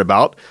we've heard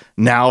about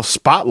now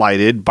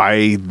spotlighted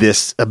by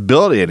this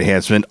ability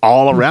enhancement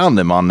all around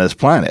them on this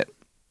planet.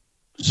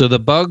 So the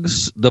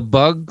bugs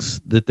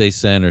that they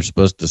send are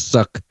supposed to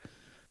suck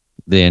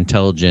the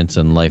intelligence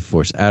and life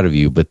force out of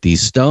you, but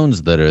these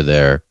stones that are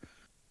there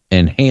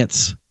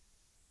enhance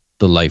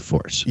the life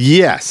force.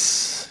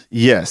 Yes.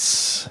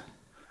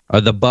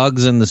 Are the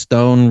bugs and the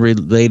stone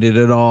related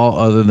at all,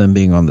 other than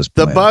being on this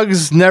planet? The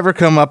bugs never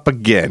come up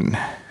again.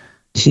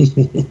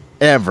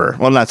 Ever.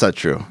 Well, that's not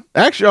true.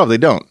 Actually, they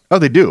don't. Oh,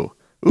 they do.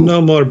 Ooh.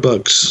 No more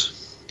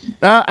bugs.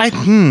 I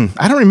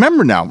don't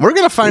remember now. We're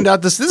going to find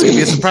out. This is going to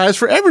be a surprise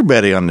for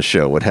everybody on the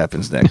show, what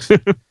happens next.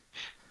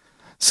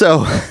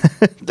 So,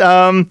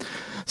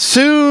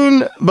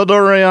 soon,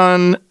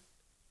 Beldorion...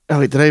 Oh,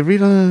 wait, did I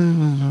read?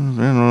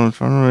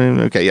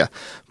 Okay, yeah.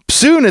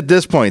 Soon at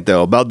this point,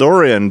 though,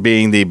 Beldorion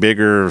being the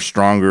bigger,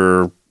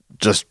 stronger,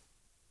 just,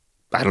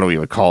 I don't know what you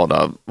would call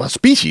it, a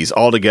species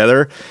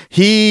altogether,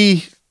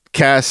 he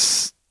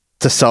casts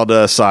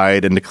Tiselda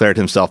aside and declared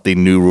himself the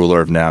new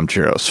ruler of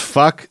Namchiros.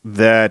 Fuck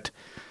that,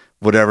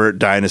 whatever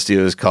dynasty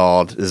it was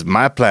called. This is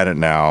my planet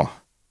now.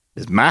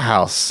 This is my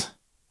house.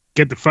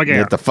 Get the fuck out.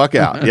 Get the fuck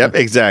out. Yep,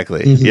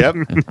 exactly. Yep.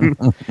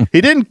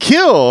 He didn't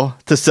kill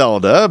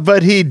Tiselda,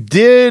 but he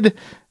didn't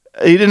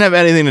have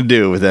anything to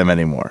do with them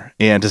anymore.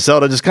 And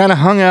Tiselda just kind of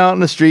hung out in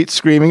the street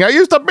screaming, I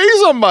used to be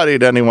somebody,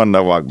 to anyone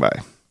that walked by.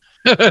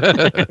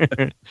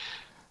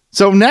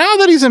 So now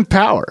that he's in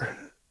power,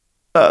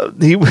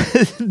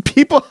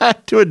 people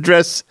had to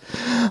address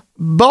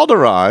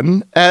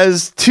Beldorion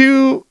as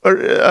two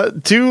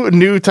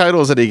new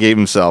titles that he gave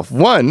himself.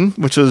 One,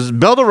 which was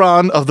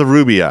Beldorion of the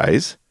Ruby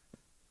Eyes,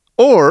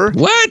 or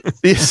what?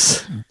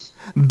 Yes,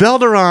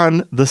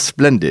 Beldorion the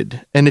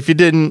Splendid. And if you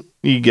didn't,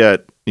 you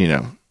got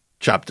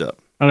chopped up.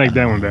 I like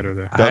that one better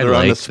though.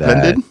 Beldorion the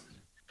Splendid. That.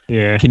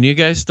 Yeah. Can you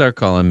guys start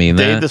calling me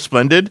that? Dave the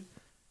Splendid.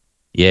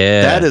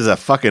 Yeah, that is a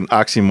fucking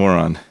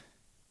oxymoron.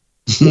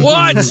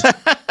 What?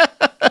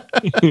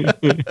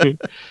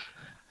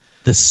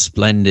 The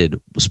Splendid.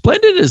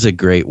 Splendid is a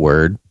great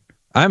word.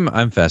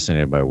 I'm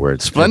fascinated by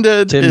words.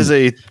 Splendid is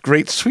a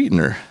great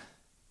sweetener.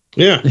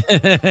 Yeah.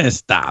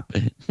 Stop.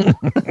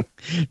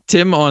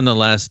 Tim on the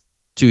last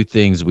two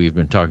things we've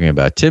been talking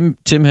about. Tim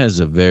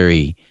has a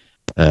very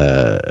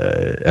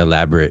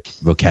elaborate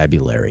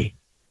vocabulary.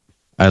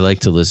 I like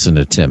to listen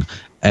to Tim,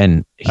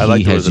 and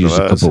he has used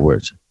a couple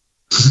words.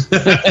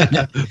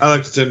 I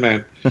like the Tin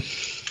Man.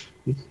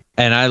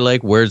 And I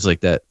like words like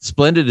that.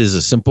 Splendid is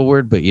a simple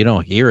word, but you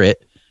don't hear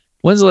it.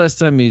 When's the last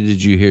time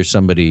did you hear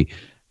somebody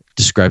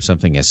describe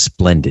something as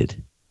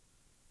splendid?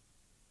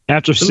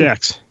 After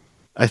sex.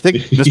 I think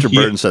Mr.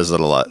 Burton says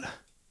that a lot.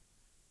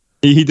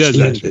 He does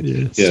that.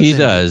 Yes. He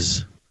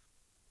does.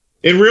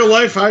 In real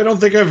life, I don't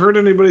think I've heard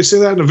anybody say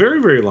that in a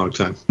very, very long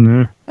time.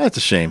 That's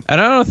a shame. And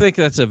I don't think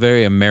that's a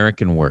very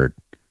American word.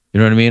 You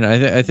know what I mean?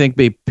 I think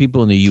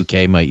people in the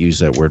UK might use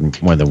that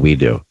word more than we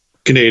do.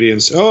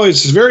 Canadians. Oh,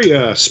 it's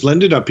very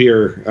splendid up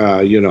here,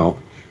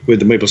 with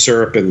the maple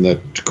syrup and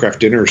the craft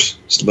dinners.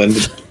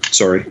 Splendid.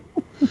 Sorry.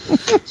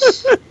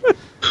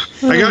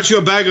 I got you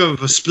a bag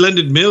of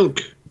splendid milk.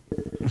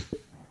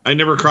 I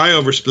never cry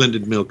over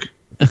splendid milk.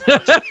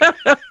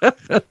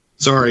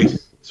 Sorry.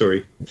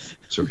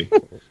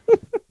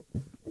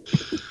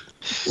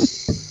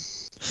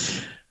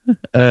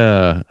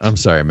 I'm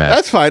sorry, Matt.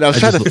 That's fine. I was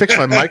trying to fix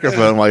my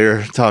microphone while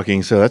you're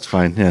talking, so that's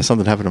fine. Yeah,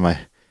 something happened to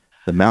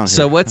the mount.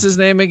 So what's his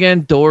name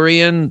again?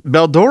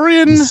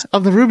 Beldorion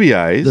of the Ruby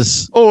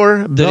Eyes,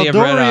 or did he have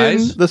red Beldorion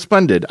eyes? the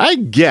Splendid. I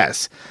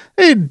guess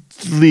they'd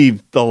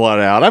leave a lot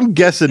out. I'm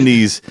guessing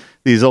these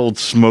old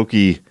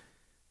smoky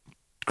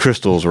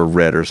crystals were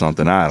red or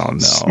something. I don't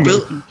know.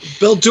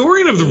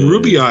 Beldorion of the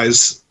Ruby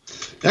Eyes.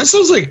 That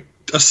sounds like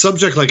a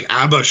subject like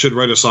ABBA should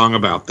write a song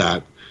about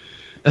that.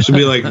 It should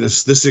be like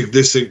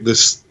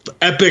this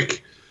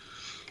epic,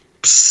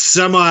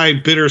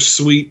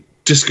 semi-bittersweet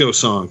disco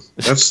song.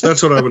 That's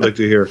what I would like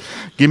to hear.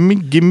 Give me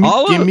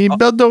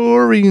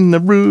Beldorion the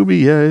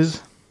Ruby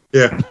Eyes.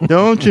 Yeah.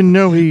 Don't you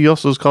know he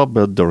also is called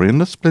Beldorion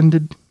the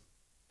Splendid?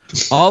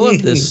 All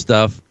of this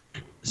stuff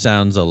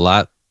sounds a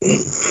lot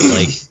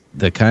like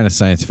the kind of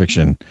science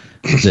fiction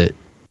that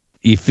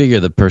you figure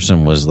the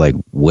person was like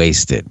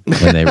wasted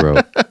when they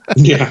wrote.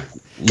 Yeah.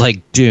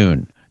 Like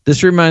Dune.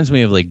 This reminds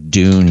me of like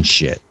Dune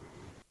shit.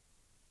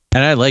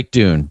 And I like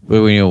Dune,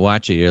 but when you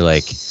watch it, you're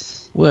like,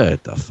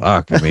 what the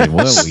fuck? I mean,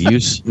 what were you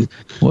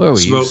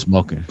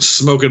smoking?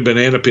 Smoking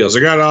banana peels.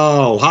 I got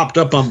all hopped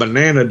up on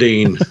banana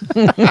dean.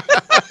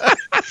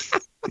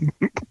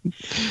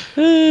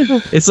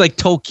 It's like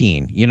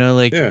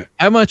Tolkien,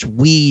 how much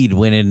weed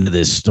went into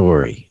this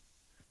story?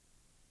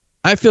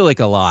 I feel like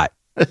a lot.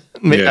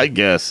 I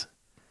guess.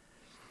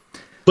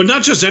 But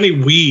not just any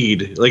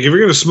weed. Like if you're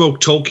going to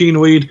smoke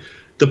Tolkien weed,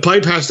 the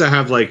pipe has to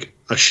have like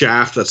a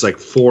shaft that's like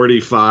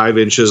 45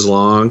 inches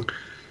long.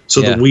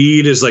 So the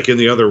weed is like in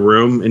the other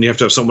room and you have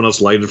to have someone else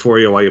light it for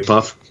you while you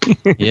puff.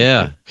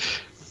 Yeah.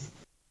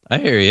 I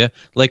hear you.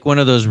 Like one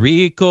of those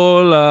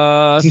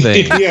Ricola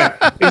things. Yeah,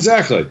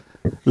 exactly.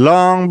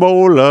 Long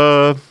bowl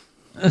of.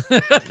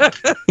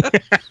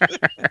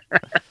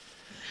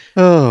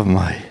 Oh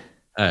my.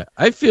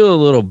 I feel a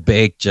little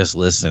baked just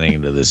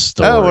listening to this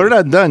story. Oh, we're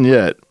not done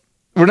yet.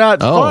 We're not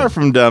far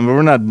from done, but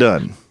we're not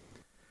done.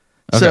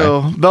 Okay.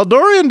 So,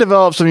 Beldorion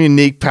developed some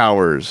unique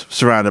powers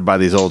surrounded by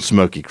these old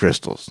smoky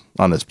crystals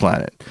on this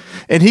planet.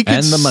 And he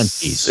could the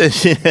monkeys.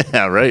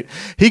 Yeah, right.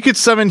 He could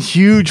summon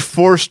huge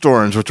force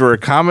storms, which were a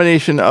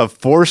combination of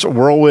force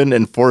whirlwind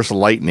and force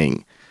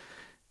lightning.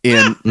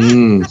 And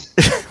when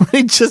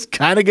he just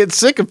kind of gets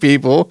sick of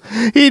people,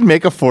 he'd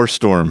make a force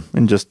storm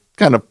and just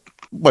kind of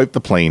wipe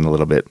the plane a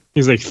little bit.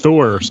 He's like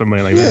Thor or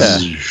somebody like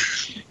that.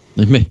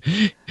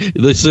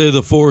 They say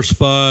the Force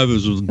 5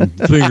 is a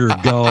finger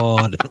of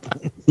God.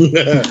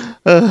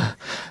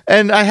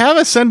 And I have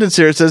a sentence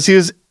here. It says he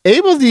was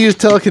able to use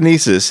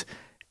telekinesis,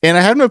 and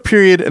I had no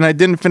period, and I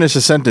didn't finish the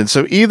sentence.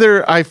 So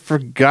either I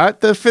forgot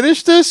to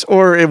finish this,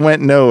 or it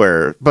went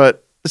nowhere.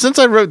 But since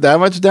I wrote that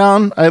much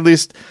down, I'm going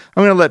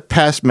to let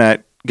past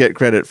Matt get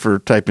credit for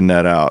typing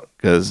that out,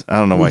 because I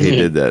don't know why he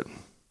did that.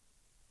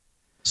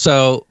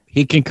 So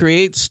he can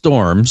create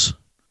storms.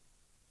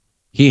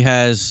 He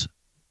has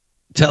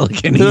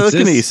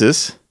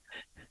telekinesis.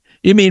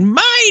 You mean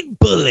mind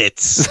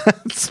bullets?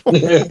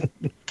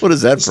 What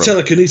is that from?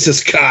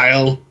 Telekinesis,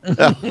 Kyle.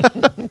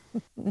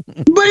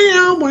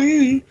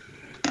 Bam,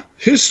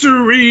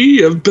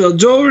 history of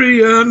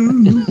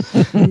Beldorion.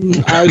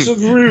 Eyes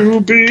of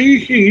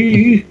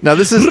Ruby. Now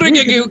this is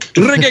Ring-a-gook.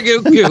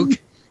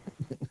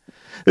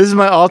 This is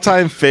my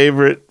all-time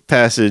favorite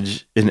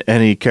passage in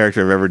any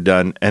character I've ever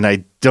done, and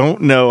I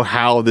don't know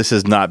how this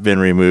has not been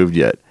removed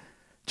yet.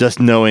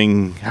 Just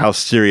knowing how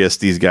serious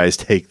these guys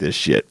take this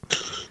shit.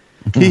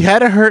 He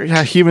had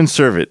a human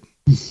servant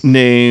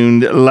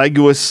named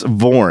Liguus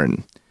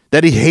Vorn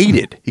that he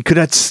hated. He could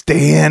not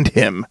stand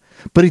him,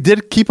 but he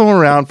did keep him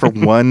around for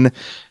one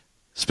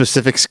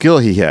specific skill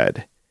he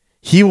had.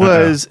 He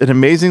was an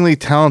amazingly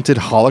talented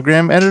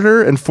hologram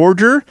editor and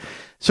forger,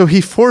 so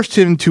he forced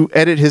him to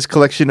edit his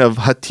collection of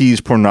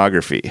Huttese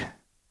pornography.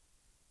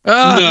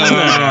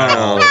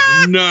 No.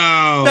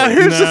 Now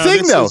here's the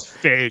thing, though.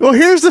 Well,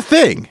 here's the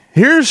thing.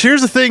 Here's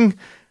the thing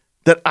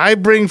that I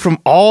bring from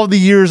all the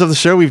years of the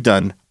show we've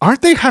done.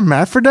 Aren't they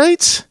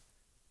hermaphrodites?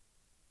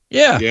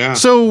 Yeah. Yeah.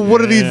 So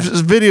what are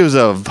these videos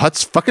of?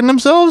 Hutts fucking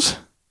themselves?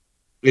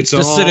 It's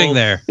Just all sitting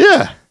there.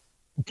 Yeah.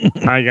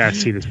 I gotta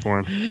see this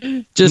porn.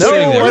 Just No,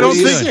 sitting there. I don't What do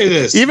you think say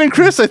this. Even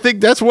Chris, I think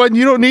that's one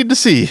you don't need to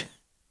see.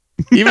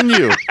 Even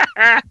you.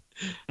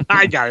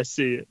 I gotta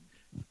see it.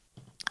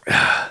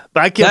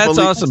 I can't That's believe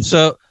awesome.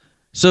 So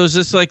is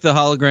this like the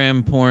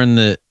hologram porn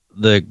that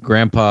the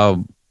grandpa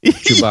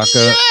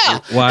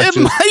Chewbacca watches?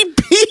 It might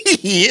be.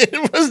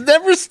 It was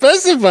never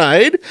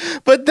specified,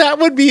 but that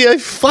would be a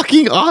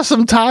fucking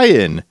awesome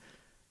tie-in.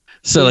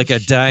 So like a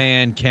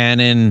Diane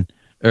Cannon,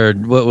 or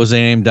what was her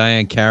name?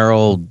 Diane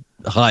Carroll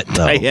Hutt,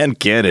 though. Diane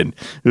Cannon.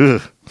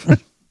 Ugh.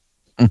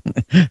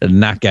 A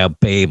knockout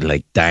babe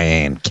like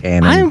Diane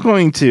Cannon. I'm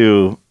going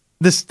to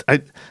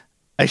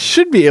I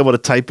should be able to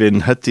type in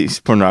Hutti's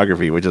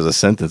pornography, which is a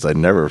sentence I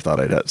never thought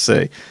I'd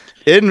say,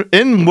 in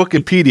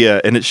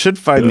Wikipedia, and it should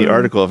find the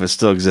article if it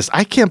still exists.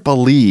 I can't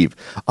believe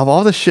of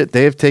all the shit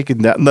they have taken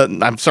down.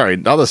 I'm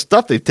sorry, all the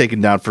stuff they've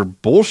taken down for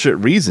bullshit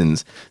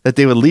reasons, that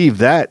they would leave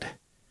that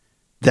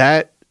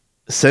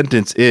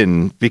sentence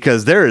in,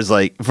 because there is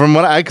like, from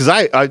what I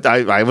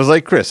was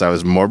like Chris, I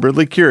was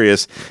morbidly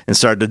curious and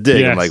started to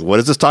dig. Yes. I'm like, what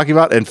is this talking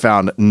about? And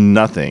found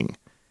nothing.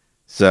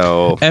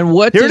 So And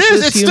what here it does is.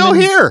 this It's still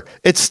human- here.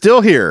 It's still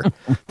here.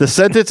 The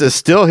sentence is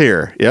still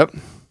here. Yep.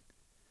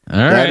 All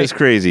That right. is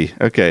crazy.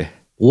 Okay.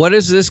 What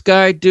does this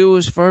guy do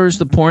as far as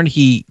the porn?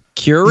 He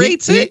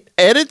curates He it?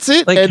 edits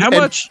it, Like, and, how and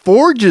much-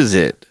 forges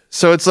it.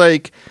 So it's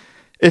like,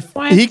 if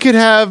What? he could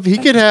have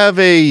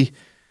a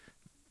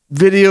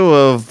video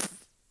of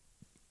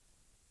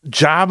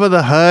Jabba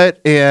the Hutt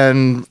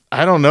and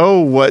I don't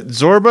know what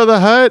Zorba the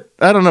Hutt.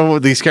 I don't know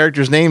what these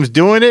characters' names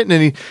doing it,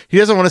 and he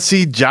doesn't want to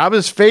see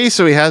Jabba's face,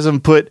 so he has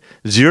him put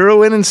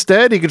Zero in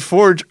instead. He could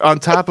forge on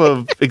top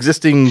of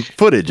existing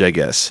footage, I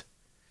guess.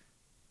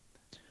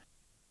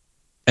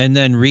 And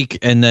then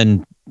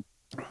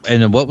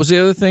what was the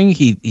other thing?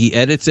 He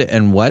edits it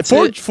and what's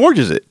it?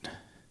 Forges it.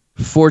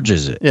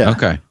 Forges it. Yeah.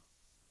 Okay.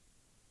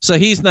 So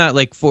he's not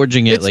like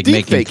forging it, It's like deep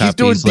making fake. copies, He's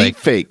doing like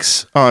deep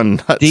fakes on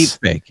Hutts. deep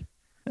fake.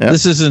 Yeah.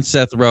 This isn't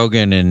Seth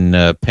Rogen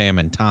and Pam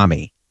and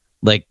Tommy,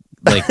 like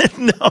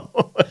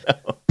No.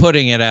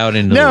 putting it out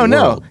into the No.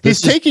 world. He's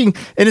This is- taking,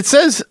 and it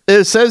says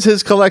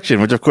his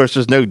collection, which of course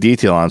there's no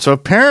detail on. So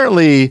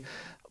apparently,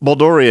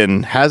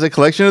 Beldorion has a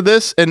collection of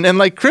this, and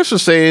like Chris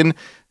was saying,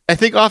 I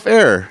think off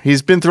air,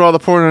 he's been through all the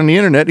porn on the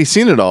internet. He's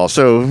seen it all.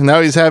 So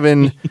now he's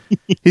having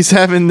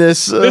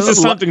this. This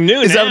is something new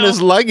He's now. having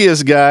this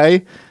Legius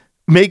guy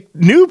make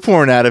new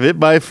porn out of it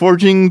by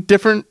forging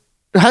different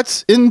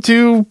Hutts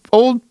into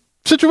old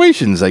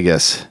situations, I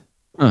guess.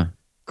 Huh.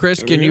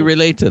 Chris, can you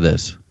relate to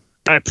this?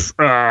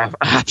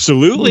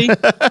 Absolutely.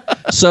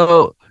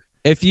 So,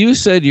 if you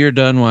said you're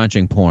done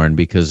watching porn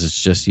because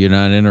it's just you're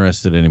not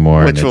interested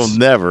anymore, Which and will it's-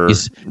 never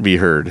it's- be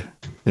heard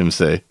him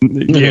say.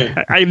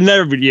 Yeah, I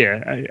never.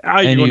 Yeah,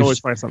 I And would you've- always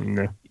find something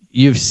new.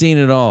 you've seen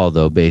it all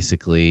though,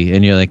 basically,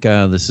 and you're like,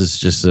 oh, this is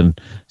just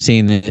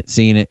seen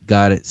it,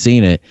 got it,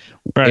 seen it.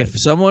 Right. If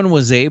someone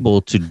was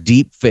able to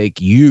deep fake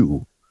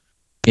you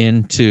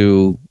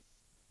into,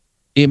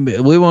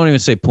 we won't even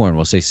say porn,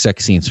 we'll say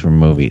sex scenes from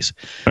movies.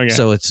 Okay.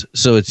 So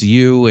it's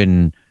you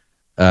and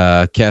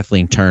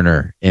Kathleen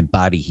Turner in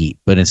Body Heat,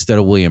 but instead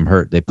of William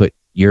Hurt, they put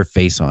your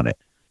face on it.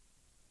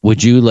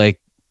 Would you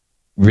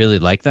really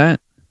like that?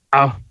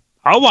 I'll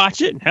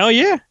watch it. Hell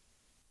yeah.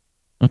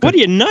 Okay. What are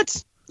you,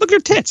 nuts? Look at her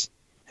tits.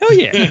 Hell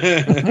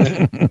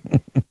yeah.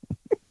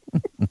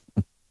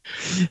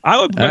 I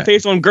would put my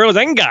face on girls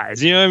and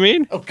guys. You know what I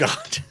mean? Oh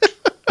God!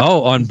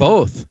 Oh, on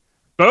both.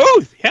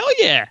 Both. Hell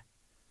yeah.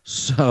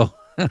 So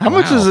How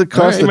much does it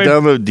cost to All right.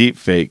 download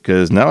Deepfake?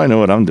 Because now I know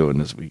what I'm doing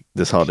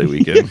this holiday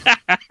weekend.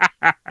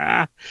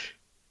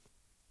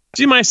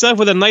 See myself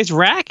with a nice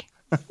rack?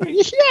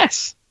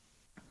 Yes.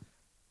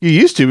 You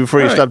used to before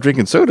you All right. stopped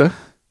drinking soda.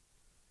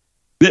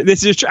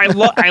 This is true.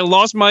 I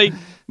lost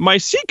my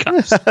C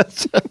cups.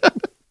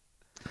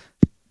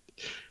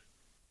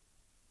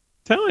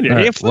 Telling you. All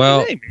right. Hey, fucking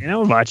Well, hey, man.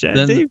 I'll watch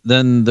that.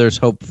 then there's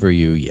hope for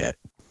you yet.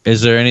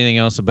 Is there anything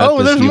else about Oh,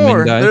 this there's human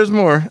more. guy? There's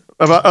more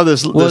about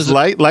this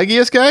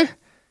Legius guy.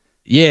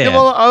 yeah.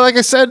 Well, like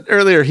I said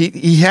earlier,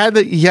 he had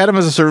him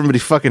as a servant, but he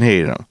fucking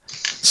hated him.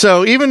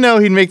 So even though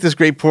he'd make this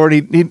great porn,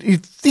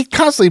 he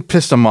constantly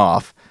pissed him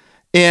off.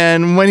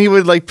 And when he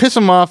would piss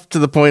him off to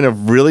the point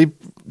of really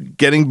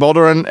getting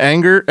Beldorion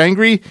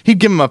angry, he'd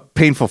give him a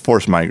painful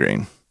force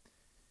migraine.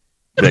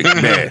 Like,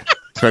 nah,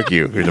 fuck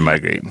you. Here's a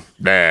migraine.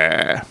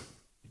 Nah.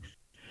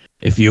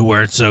 If you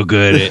weren't so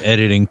good at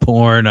editing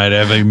porn, I'd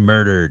have you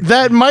murdered.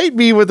 That might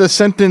be what the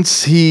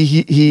sentence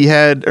he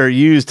had or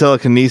used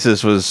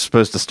telekinesis was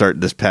supposed to start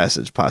this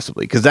passage,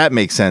 possibly, because that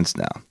makes sense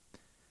now.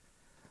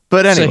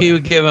 But anyway, So he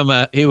would give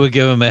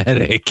him a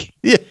headache.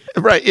 yeah,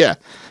 right, yeah.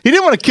 He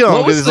didn't want to kill him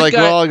What was because he's the like,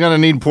 guy- well, I'm gonna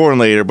need porn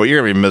later, but you're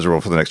gonna be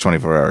miserable for the next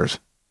 24 hours.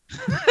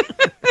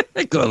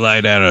 Go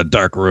lie down in a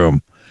dark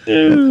room.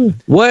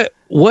 What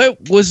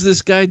was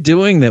this guy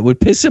doing that would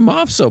piss him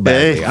off so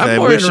badly? Hey, I'm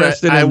more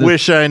interested I in the-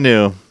 wish I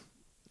knew.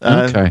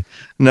 Okay.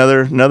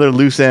 Another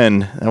loose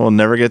end that will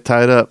never get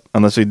tied up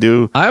unless we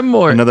do I'm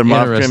more another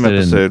Moff Trim interested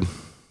in episode.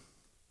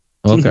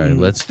 Okay,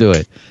 let's do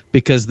it.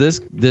 Because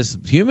this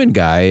human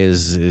guy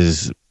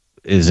is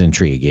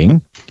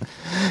intriguing.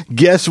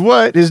 Guess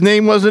what? His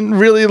name wasn't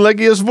really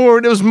Legius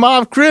Vord. It was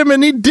Moff Krim,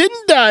 and he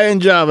didn't die in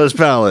Jabba's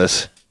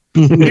palace.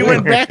 He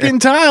went back in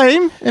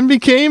time and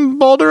became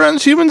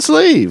Beldorion's human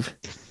slave,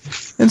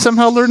 and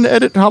somehow learned to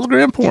edit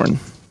hologram porn.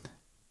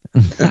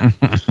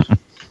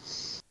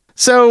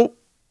 So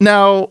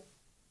now,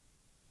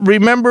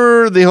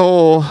 remember the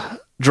whole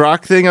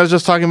Drock thing I was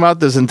just talking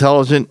about? This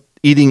intelligent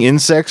eating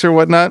insects or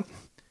whatnot?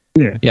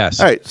 Yeah. Yes.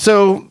 All right.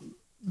 So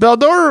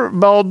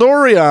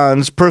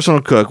Beldorion's personal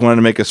cook wanted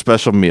to make a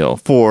special meal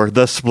for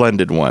the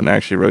Splendid One. I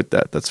actually wrote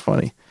that. That's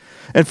funny.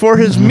 And for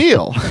his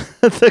meal,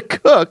 the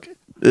cook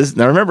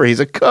now remember, he's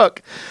a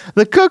cook.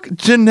 The cook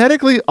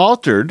genetically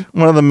altered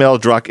one of the male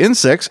Drock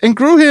insects and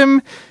grew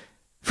him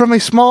from a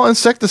small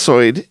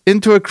insectoid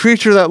into a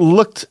creature that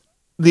looked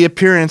the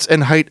appearance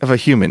and height of a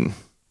human.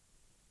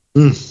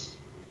 The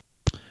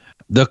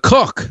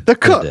cook.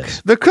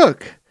 The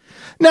cook.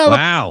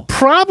 Now, The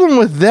problem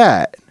with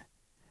that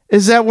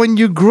is that when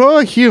you grow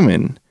a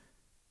human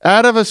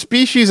out of a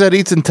species that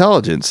eats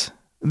intelligence,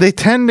 they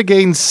tend to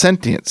gain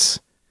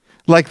sentience,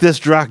 like this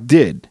Drock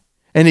did.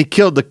 And he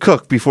killed the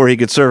cook before he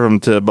could serve him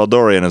to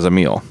Beldorion as a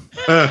meal.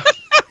 I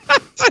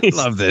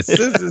love this.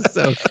 This is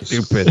so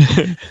stupid.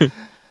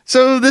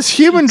 So this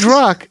human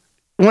Drock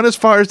went as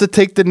far as to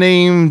take the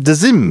name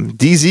Dzym,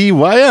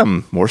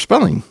 D-Z-Y-M, more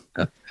spelling.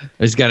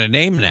 He's got a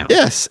name now.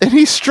 Yes, and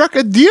he struck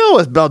a deal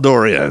with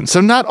Beldorion.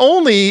 So not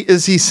only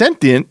is he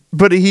sentient,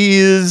 but he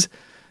is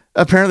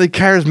apparently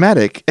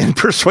charismatic and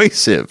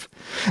persuasive.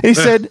 And he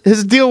said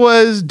his deal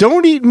was,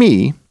 don't eat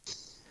me,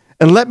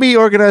 and let me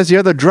organize the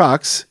other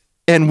Drocks,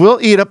 and we'll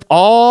eat up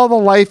all the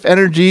life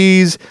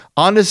energies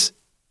on this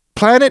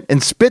planet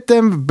and spit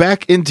them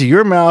back into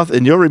your mouth,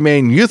 and you'll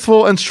remain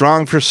youthful and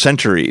strong for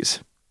centuries.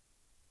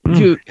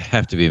 You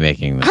have to be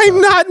making this I'm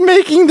up. not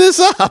making this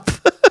up.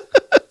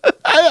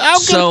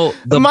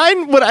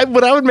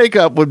 What I would make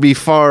up would be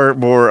far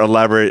more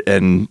elaborate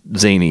and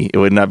zany. It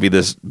would not be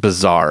this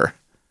bizarre.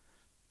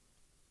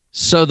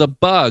 So the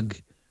bug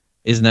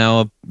is now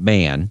a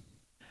man,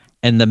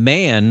 and the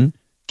man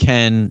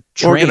can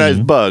train Organize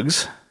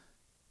bugs.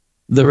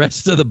 the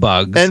rest of the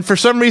bugs. And for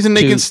some reason,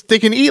 they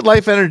can eat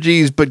life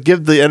energies, but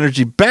give the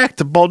energy back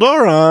to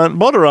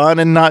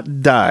Beldorion and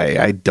not die.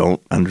 I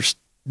don't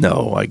understand.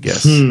 No, I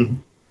guess.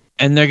 And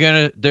they're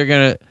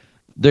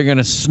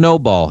gonna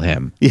snowball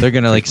him. Yeah, they're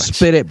gonna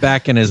spit it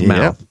back in his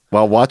mouth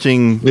while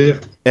watching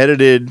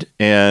edited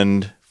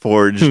and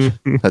forged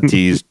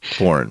Huttese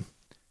porn.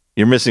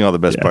 You're missing all the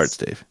best parts,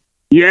 Dave.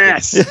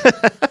 Yes.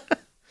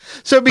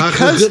 So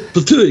because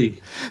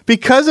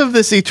of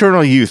this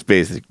eternal youth,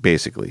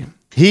 basically,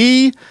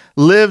 he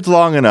lived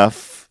long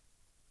enough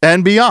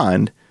and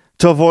beyond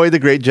to avoid the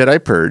Great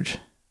Jedi Purge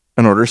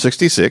in Order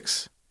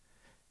 66.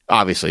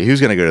 Obviously, who's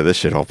going to go to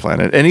this shithole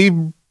planet? And he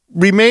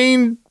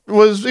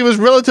was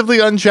relatively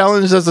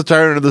unchallenged as the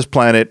tyrant of this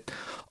planet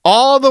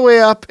all the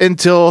way up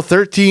until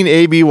 13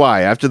 ABY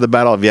after the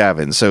Battle of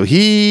Yavin. So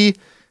he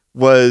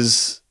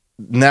was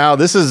now,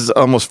 this is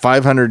almost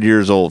 500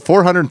 years old,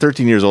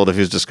 413 years old if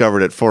he was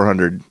discovered at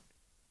 400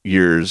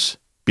 years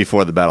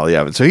before the Battle of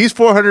Yavin. So he's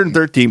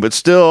 413, but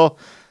still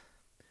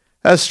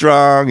as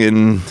strong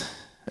and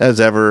as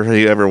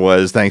he ever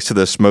was, thanks to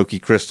the smoky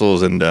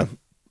crystals and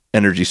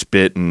energy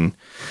spit and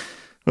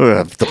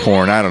the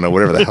porn. I don't know,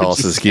 whatever the hell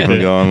else is keeping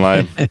it going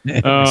live.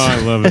 Oh,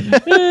 I love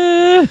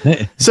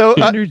it. So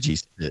energy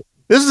spit.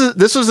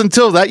 This was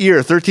until that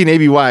year, 13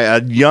 ABY,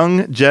 a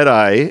young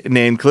Jedi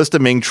named Callista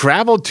Ming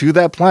traveled to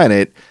that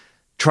planet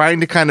trying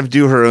to kind of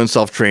do her own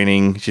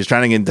self-training. She's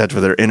trying to get in touch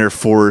with her inner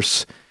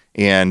force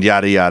and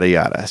yada, yada,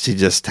 yada. She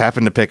just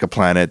happened to pick a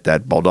planet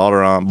that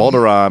Beldorion,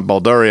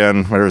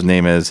 whatever his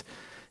name is,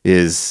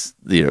 his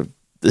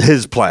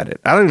planet.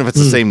 I don't even know if it's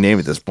the same name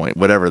at this point,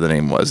 whatever the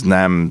name was.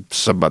 Nam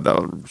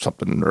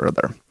something or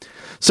other.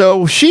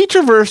 So she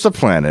traversed the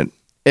planet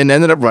and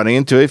ended up running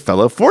into a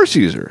fellow Force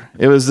user.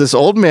 It was this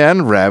old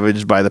man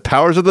ravaged by the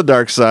powers of the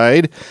dark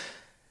side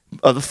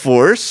of the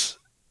Force,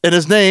 and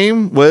his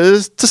name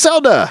was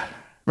Tselda.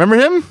 Remember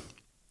him?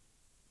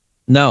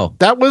 No.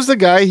 That was the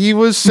guy he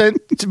was sent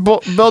to,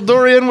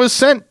 Beldorion was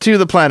sent to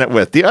the planet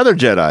with, the other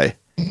Jedi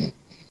that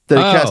he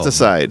cast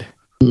aside.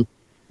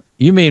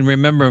 You mean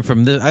remember him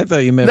from this? I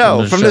thought you meant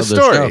from this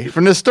story.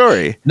 From this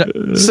story. No,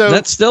 so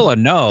that's still a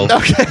no.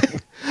 Okay.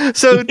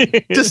 So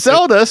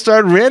Tselda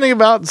started ranting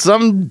about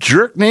some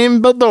jerk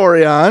named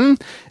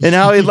Beldorion and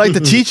how he'd like to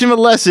teach him a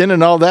lesson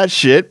and all that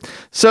shit.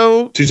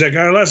 So teach that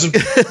guy a lesson.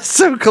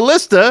 So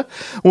Callista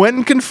went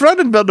and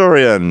confronted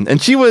Beldorion,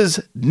 and she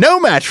was no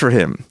match for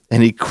him.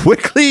 And he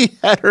quickly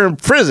had her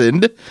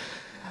imprisoned.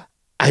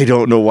 I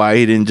don't know why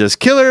he didn't just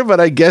kill her, but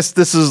I guess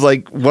this is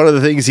like one of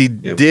the things he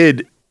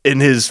did in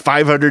his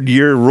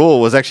 500-year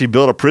rule was actually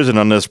build a prison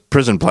on this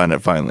prison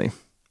planet finally.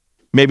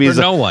 Maybe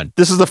no one.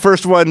 This is the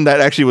first one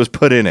that actually was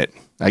put in it,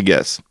 I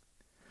guess.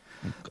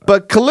 Okay.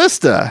 But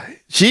Callista,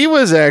 she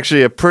was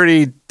actually a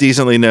pretty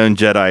decently known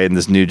Jedi in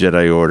this new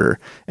Jedi Order,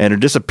 and her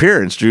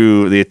disappearance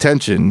drew the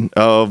attention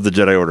of the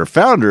Jedi Order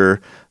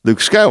founder, Luke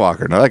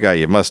Skywalker. Now, that guy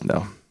you must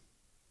know.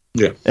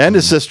 Yeah. And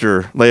his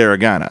sister, Leia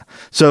Organa.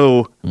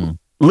 So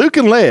Luke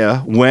and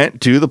Leia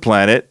went to the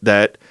planet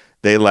that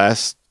they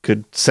last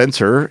could sense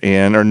her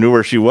or knew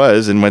where she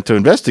was and went to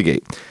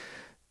investigate.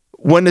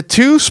 When the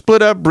two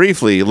split up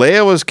briefly,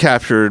 Leia was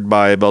captured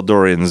by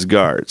Beldorion's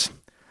guards.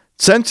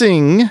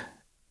 Sensing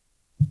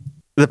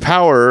the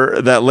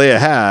power that Leia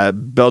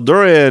had,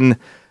 Beldorion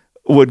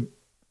would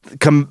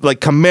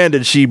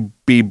commanded she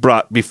be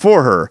brought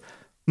before her.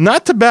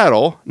 Not to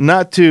battle,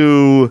 not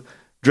to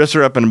dress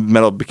her up in a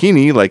metal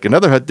bikini like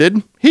another Hutt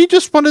did. He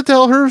just wanted to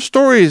tell her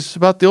stories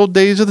about the old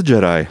days of the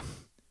Jedi.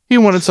 He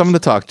wanted someone to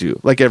talk to,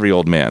 like every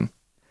old man.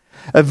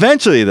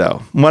 Eventually,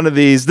 though, one of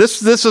these,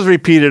 this was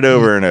repeated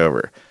over and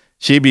over.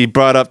 She'd be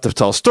brought up to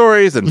tell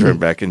stories, then turned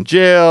back in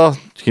jail.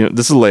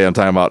 This is Leia I'm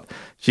talking about.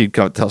 She'd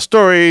come to tell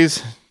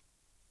stories,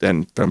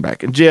 then thrown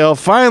back in jail.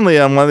 Finally,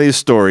 on one of these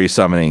story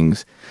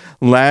summonings,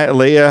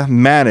 Leia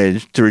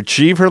managed to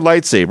retrieve her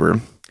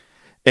lightsaber,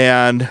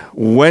 and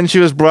when she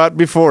was brought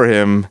before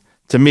him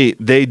to meet,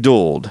 they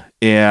dueled.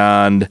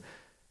 And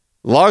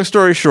long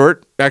story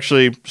short,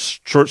 actually,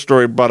 short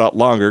story brought out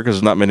longer because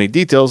there's not many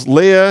details,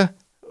 Leia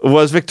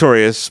was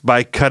victorious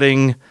by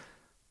cutting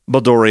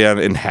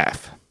Beldorion in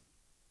half.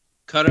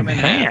 Cut him in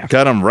half.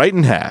 Cut him right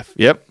in half.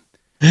 Yep.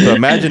 So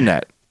imagine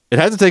that. It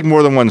has to take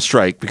more than one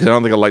strike because I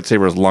don't think a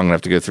lightsaber is long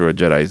enough to go through a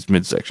Jedi's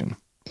midsection.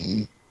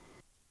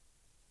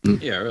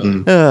 Yeah,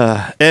 really.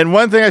 And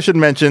one thing I should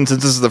mention,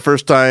 since this is the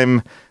first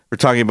time we're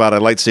talking about a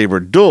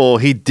lightsaber duel,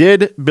 he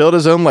did build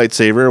his own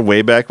lightsaber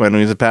way back when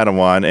he was a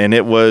Padawan, and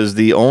it was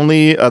the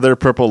only other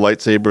purple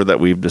lightsaber that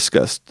we've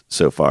discussed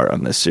so far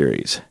on this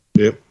series.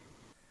 Yep.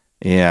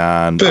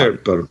 And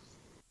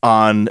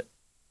on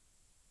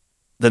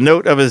the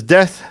note of his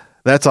death,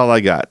 that's all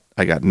I got.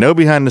 I got no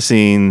behind the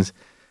scenes.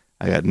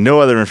 I got no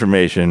other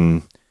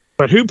information.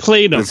 But who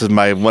played him? This is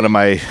one of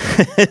my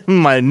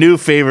my new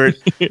favorite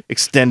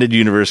extended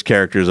universe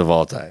characters of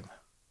all time.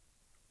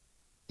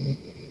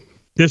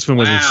 This one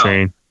was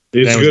insane.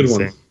 It's a good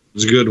one.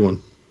 It's a good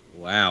one.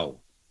 Wow.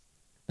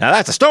 Now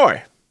that's a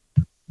story.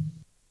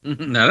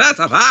 Now that's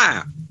a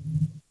fire.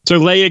 So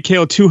Leia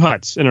killed 2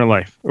 Hutts in her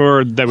life,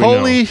 or that we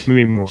Holy know,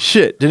 maybe more.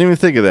 Shit! Didn't even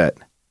think of that.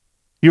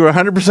 You were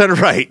 100%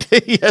 right.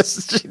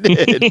 Yes, she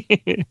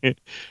did.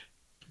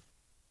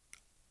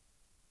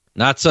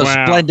 Not so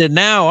splendid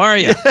now, are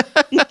you?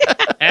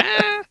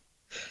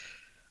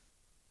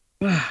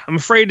 I'm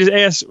afraid to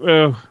ask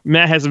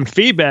Matt has some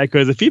feedback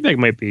because the feedback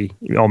might be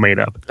all made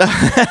up.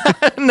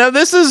 Now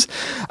this is,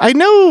 I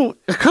know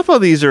a couple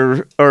of these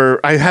are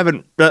I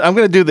haven't, I'm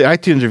going to do the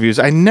iTunes reviews.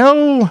 I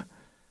know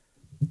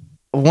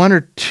 1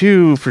 or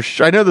 2 for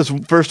sure. I know this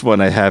first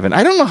one I haven't.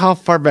 I don't know how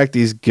far back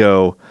these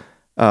go.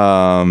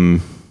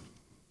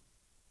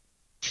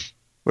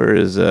 Where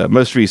is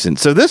most recent?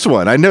 So this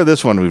one, I know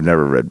this one we've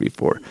never read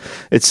before.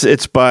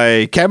 It's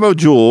by Camo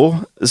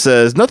Jewel. It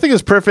says, nothing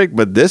is perfect,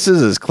 but this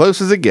is as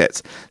close as it gets.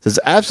 It says,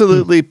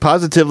 absolutely,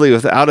 positively,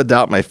 without a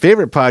doubt, my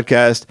favorite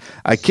podcast.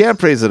 I can't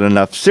praise it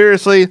enough.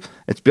 Seriously,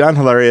 it's beyond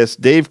hilarious.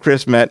 Dave,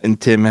 Chris, Matt,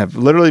 and Tim have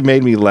literally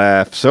made me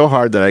laugh so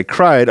hard that I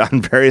cried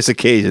on various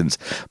occasions.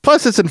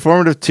 Plus, it's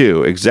informative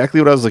too.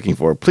 Exactly what I was looking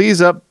for.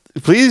 Please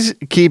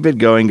keep it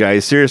going,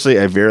 guys. Seriously,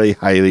 I very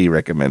highly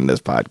recommend this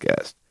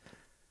podcast.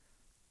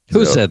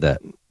 Who said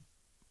that?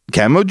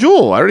 Camo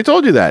Jewel. I already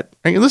told you that.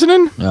 Are you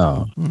listening?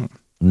 No,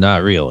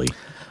 not really.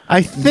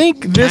 I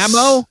think this...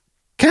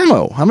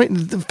 Camo? I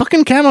mean, the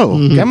fucking Camo.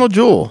 Mm-hmm. Camo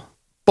Jewel.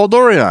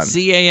 Beldorion.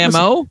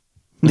 CAMO?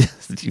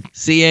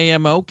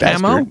 CAMO? Camo?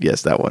 Bastard.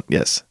 Yes, that one.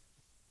 Yes.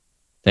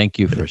 Thank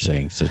you for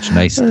saying such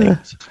nice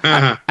things.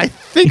 I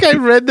think I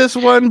read this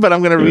one, but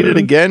I'm going to read it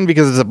again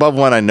because it's above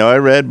one I know I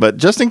read, but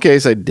just in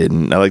case I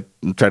didn't, I like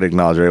to try to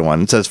acknowledge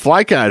everyone. It says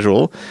Fly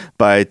Casual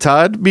by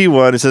Todd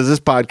B1. It says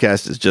this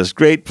podcast is just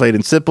great, plain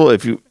and simple.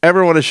 If you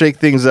ever want to shake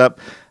things up,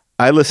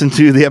 I listened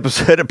to the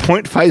episode at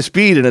 0.5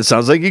 speed, and it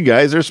sounds like you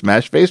guys are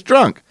smash-faced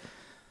drunk.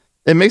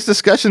 It makes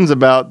discussions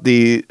about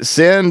the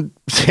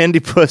Sandy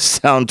Puss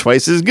sound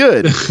twice as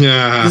good.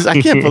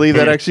 I can't believe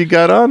that actually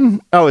got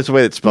on. Oh, it's the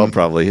way it's spelled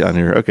probably on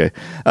here. Okay.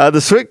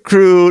 The Swick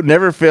crew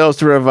never fails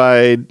to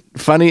provide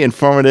funny,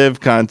 informative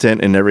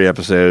content in every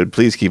episode.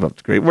 Please keep up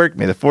the great work.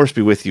 May the force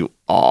be with you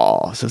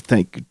all. So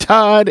thank you,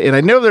 Todd. And I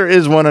know there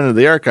is one under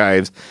the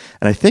archives,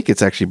 and I think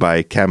it's actually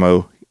by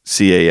Camo,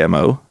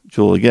 C-A-M-O,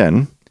 Jewel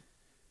again.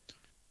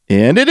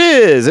 And it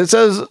is. It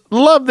says,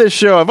 love this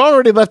show. I've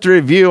already left a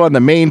review on the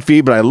main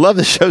feed, but I love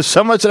the show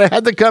so much that I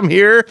had to come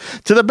here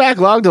to the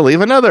backlog to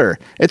leave another.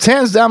 It's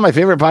hands down my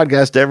favorite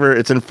podcast ever.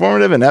 It's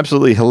informative and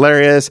absolutely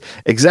hilarious.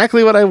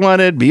 Exactly what I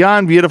wanted.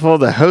 Beyond beautiful.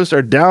 The hosts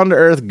are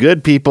down-to-earth,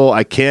 good people.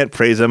 I can't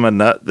praise them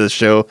enough, this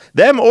show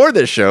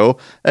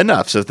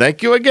enough. So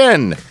thank you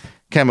again,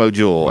 Camo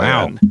Jewel.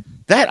 Wow. And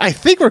that, I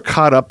think we're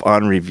caught up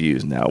on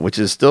reviews now, which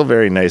is still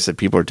very nice that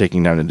people are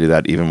taking time to do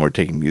that, even we're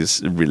taking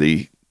these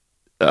really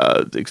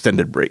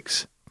extended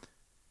breaks.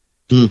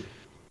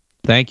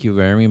 Thank you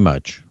very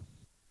much.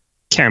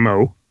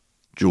 Camo.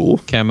 Jewel.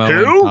 Camo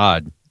and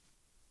Todd.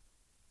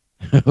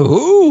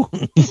 Who?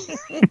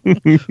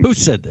 Who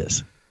said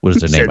this? What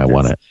is the name? I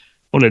want it.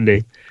 What a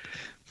name.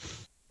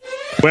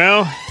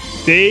 Well,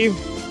 Dave.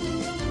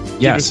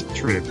 Yes. Give us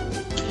a trip.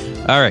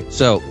 All right,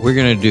 so we're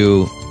gonna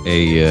do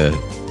a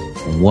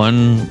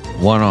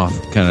one-off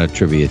kind of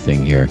trivia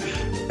thing here,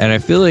 and I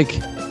feel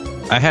like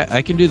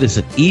I can do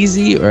this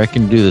easy, or I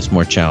can do this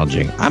more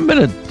challenging. I'm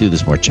gonna do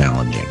this more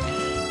challenging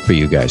for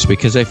you guys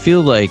because I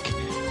feel like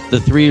the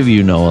three of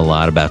you know a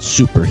lot about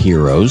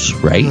superheroes,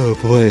 right? Oh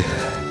boy,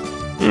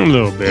 A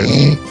little bit.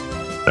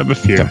 I have a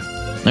few.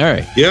 All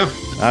right. Yeah.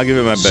 I'll give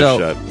it my best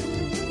shot.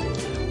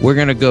 We're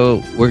gonna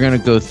go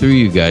through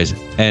you guys,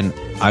 and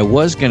I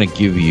was gonna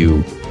give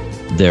you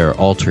their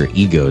alter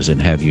egos and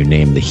have you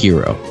name the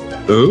hero.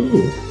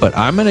 Oh. But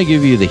I'm gonna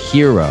give you the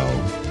hero,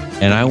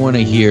 and I want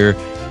to hear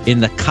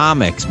in the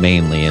comics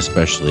mainly,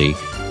 especially,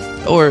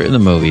 or in the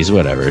movies,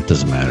 whatever. It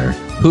doesn't matter.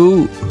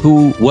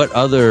 What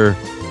other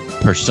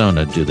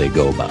persona do they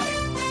go by?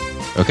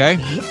 Okay.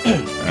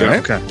 All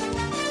right. Okay.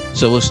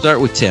 So we'll start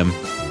with Tim,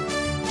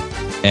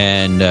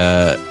 and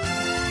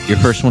your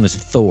first one is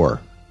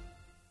Thor.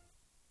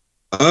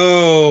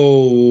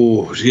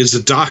 Oh, he's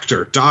a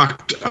doctor.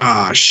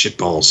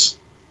 Shitballs.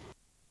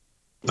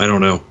 I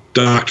don't know.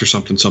 Doctor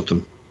something.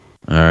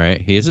 All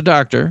right, he is a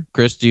doctor.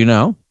 Chris, do you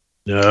know?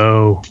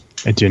 No,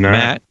 I do not.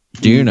 Matt,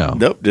 do you know?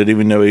 Nope, didn't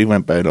even know he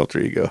went by an alter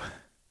ego.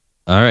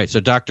 All right, so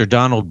Dr.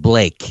 Donald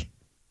Blake.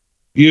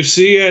 You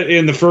see it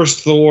in the first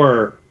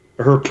Thor.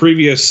 Her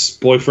previous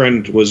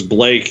boyfriend was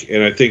Blake,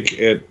 and I think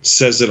it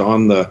says it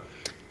on the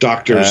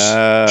doctor's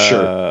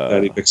shirt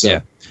that he picks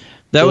up.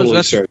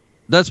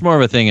 That's more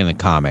of a thing in the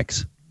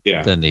comics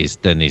than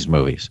these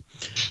movies.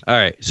 All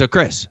right, so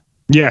Chris.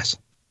 Yes.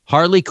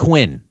 Harley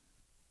Quinn.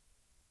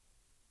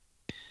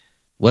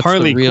 What's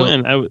Harley the real...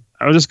 Quinn. I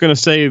was just gonna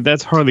say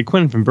that's Harley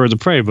Quinn from Birds of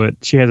Prey, but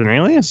she has an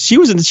alias. She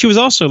was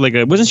also like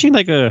wasn't she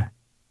like a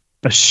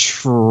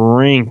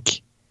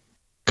shrink?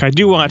 I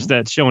do watch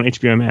that show on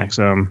HBO Max.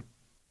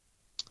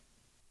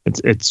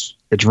 It's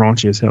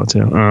raunchy as hell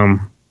too.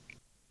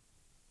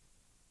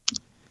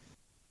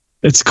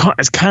 It's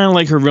kind of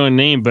like her real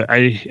name, but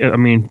I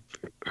mean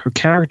her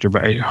character,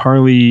 but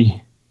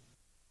Harley.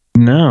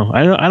 No,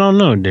 I don't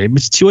know, Dave.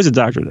 But she was a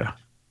doctor though.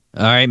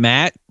 All right,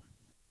 Matt.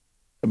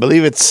 I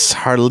believe it's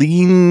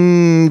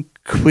Harleen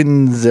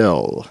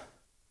Quinzel.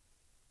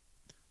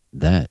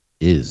 That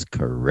is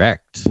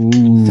correct.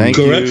 Thank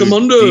you,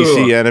 Correctamundo.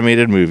 DC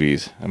animated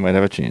movies. I might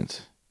have a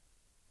chance.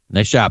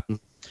 Nice job.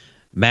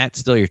 Matt,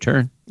 still your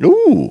turn.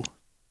 Ooh.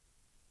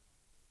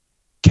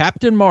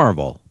 Captain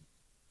Marvel.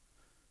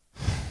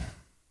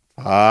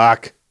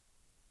 Fuck.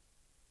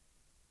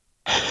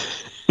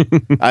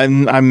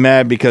 I'm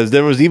mad because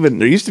there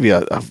used to be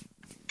a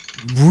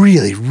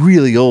really,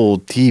 really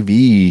old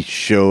TV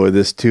show of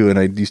this too, and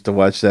I used to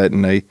watch that,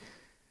 and I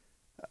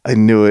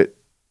knew it.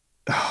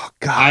 Oh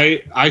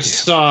God! I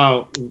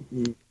saw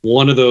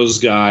one of those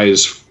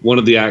guys,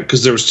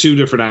 because there was two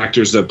different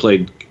actors that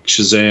played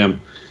Shazam,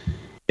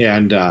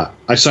 and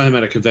I saw him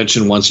at a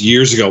convention once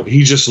years ago.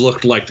 He just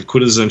looked like the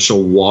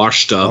quintessential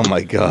washed up, oh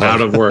my God,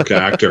 out of work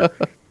actor.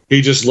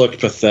 He just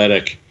looked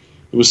pathetic.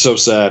 It was so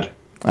sad.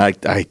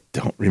 I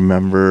don't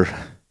remember.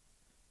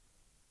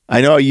 I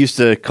know I used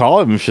to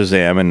call him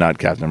Shazam and not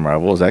Captain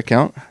Marvel. Does that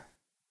count?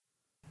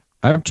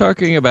 I'm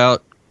talking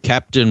about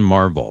Captain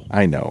Marvel.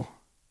 I know.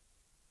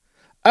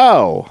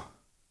 Oh.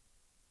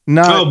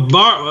 Not.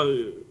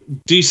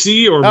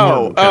 DC or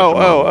Marvel?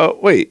 Oh,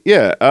 wait.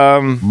 Yeah.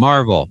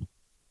 Marvel.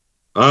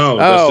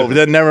 Oh,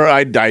 then never.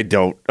 I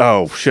don't.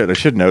 Oh, shit. I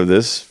should know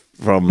this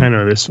from. I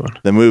know this one.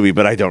 The movie,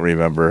 but I don't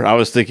remember. I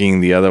was thinking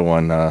the other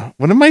one.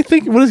 What am I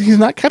thinking? He's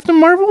not Captain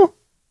Marvel?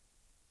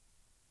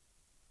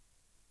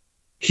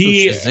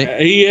 He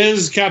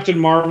is Captain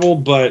Marvel,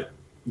 but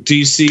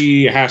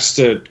DC has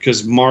to,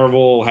 because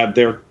Marvel had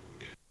there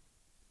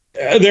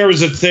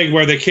was a thing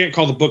where they can't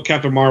call the book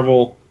Captain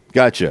Marvel.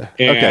 Gotcha.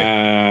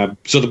 Okay.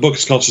 So the book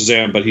is called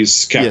Shazam, but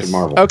he's Captain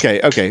Marvel.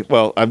 Okay.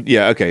 Well,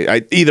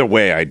 okay. Either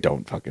way, I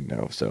don't fucking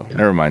know. So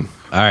never mind.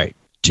 All right.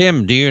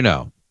 Tim, do you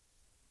know?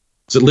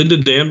 Is it Linda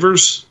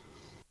Danvers?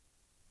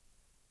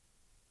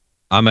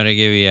 I'm going to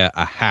give you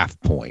a half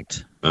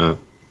point.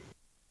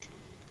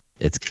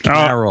 It's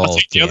Carol. I'll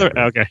take the other.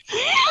 Okay.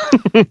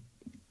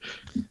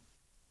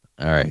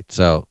 All right.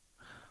 So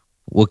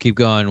we'll keep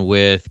going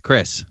with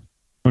Chris.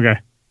 Okay.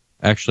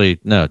 Actually,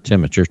 no,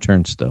 Tim, it's your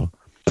turn still.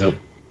 Nope.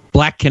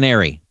 Black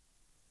Canary.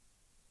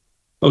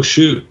 Oh,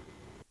 shoot.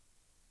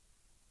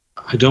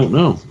 I don't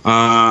know.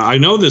 I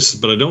know this,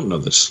 but I don't know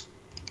this.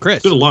 Chris.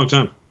 It's been a long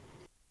time.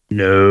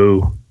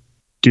 No.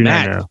 Do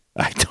Matt. not know.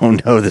 I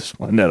don't know this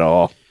one at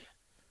all.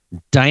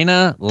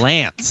 Dinah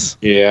Lance.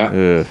 Yeah.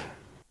 Ugh.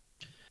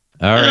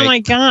 All right. Oh my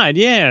God!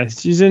 Yeah,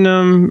 she's in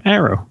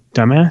Arrow.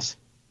 Dumbass.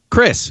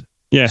 Chris.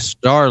 Yes.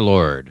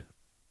 Star-Lord.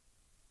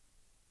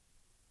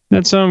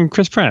 That's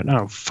Chris Pratt.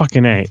 Oh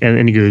fucking A.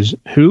 And he goes,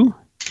 who?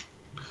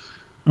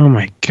 Oh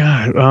my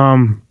God.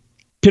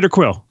 Peter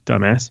Quill.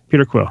 Dumbass.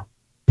 Peter Quill.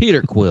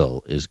 Peter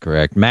Quill is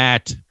correct.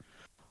 Matt.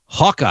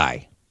 Hawkeye.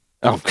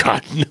 Oh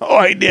God, no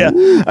idea.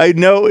 I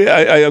know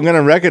I'm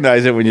gonna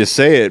recognize it when you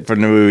say it from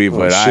the movie,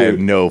 but I have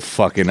no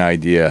fucking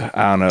idea.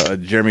 I don't know.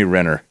 Jeremy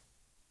Renner.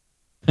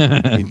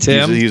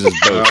 Tim. He uses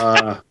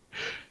both.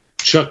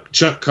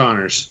 Chuck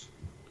Connors.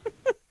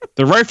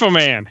 The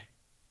Rifleman.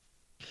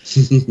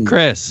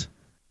 Chris.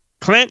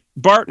 Clint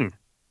Barton.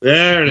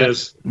 There it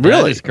is.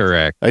 Really? That is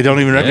correct. I don't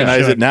even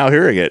recognize sure. it now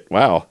hearing it.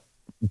 Wow.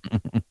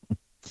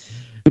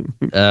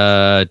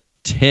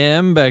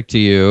 Tim, back to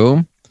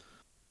you.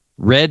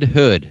 Red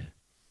Hood.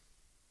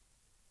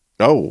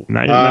 Oh.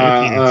 Not your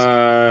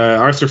chance.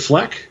 Arthur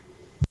Fleck.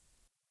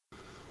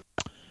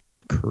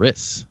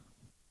 Chris.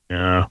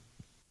 No.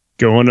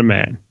 Going to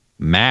Matt.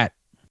 Matt.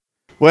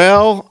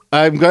 Well,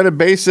 I'm going to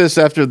base this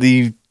after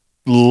the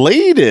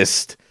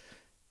latest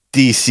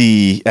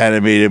DC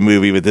animated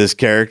movie with this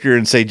character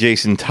and say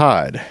Jason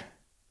Todd.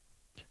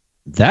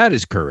 That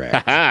is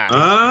correct.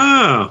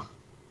 Ah,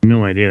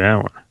 No idea that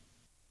one.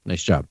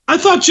 Nice job. I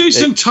thought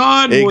Jason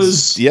Todd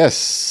was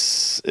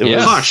Yes. It Yeah.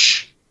 was.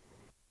 Hush.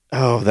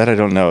 Oh, that I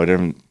don't know.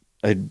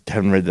 I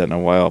haven't read that in a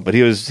while. But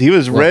he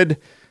was Red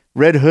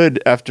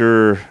Hood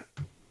after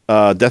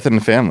Death in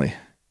the Family.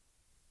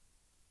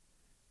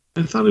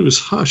 I thought it was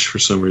Hush for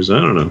some reason.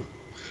 I don't know.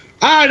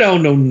 I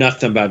don't know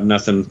nothing about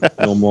nothing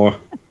no more.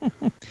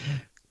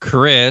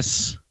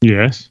 Chris.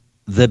 Yes.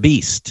 The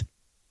Beast.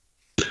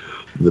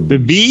 The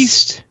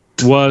Beast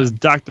was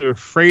Dr.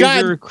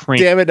 Fraser God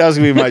Crane. damn it, that was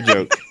going to be my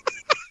joke.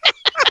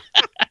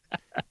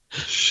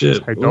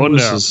 Shit. I don't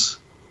know.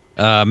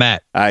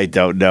 Matt. I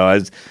don't know. I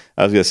was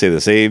going to say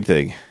the same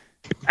thing.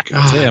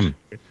 God. Tim.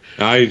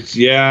 When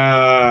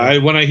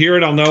I hear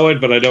it, I'll know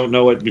it, but I don't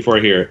know it before I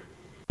hear it.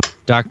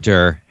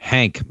 Dr.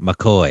 Hank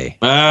McCoy.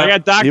 I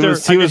got Doctor.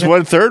 He was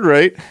 1/3,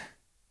 right?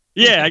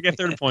 Yeah, I got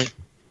third point.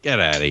 Get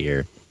out of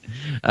here.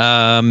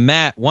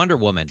 Matt. Wonder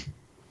Woman.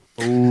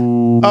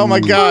 Oh my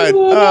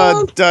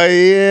God.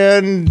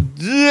 Diane.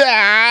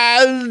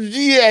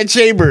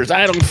 Chambers.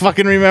 I don't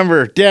fucking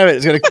remember. Damn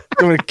it. I'm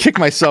going to kick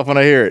myself when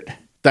I hear it.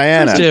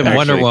 Diana. Tim. actually.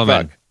 Wonder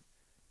Woman.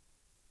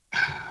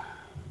 Fuck.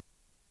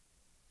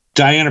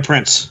 Diana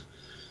Prince.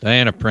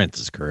 Diana Prince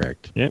is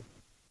correct. Yep.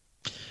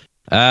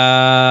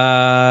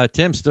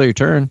 Tim, still your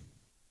turn.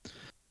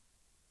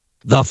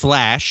 The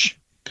Flash.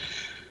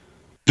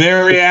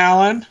 Barry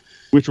Allen.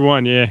 Which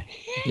one? Yeah.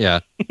 Yeah.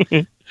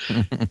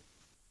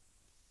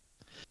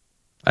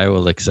 I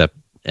will accept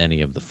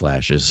any of the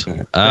flashes.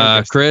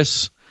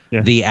 Chris.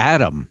 Yeah. The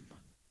Atom.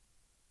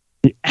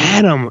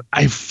 Adam.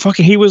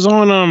 He was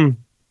on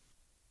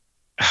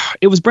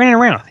it was Brandon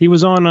Routh. He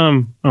was on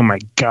oh my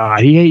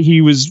God. He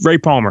was Ray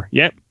Palmer.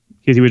 Yep.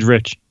 Because he was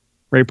rich.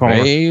 Ray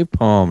Palmer. Ray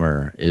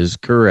Palmer is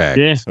correct.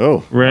 Yeah.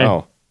 Oh, Ray.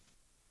 wow.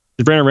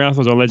 Brandon Routh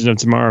was on Legend of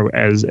Tomorrow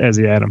as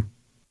the Atom.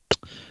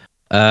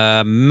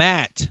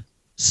 Matt.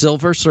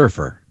 Silver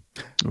Surfer.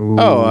 Ooh.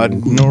 Oh,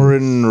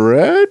 Norrin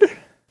Red?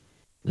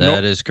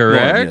 That is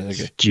correct. Oh, yeah,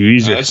 okay.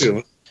 Jesus.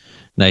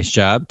 Nice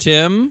job.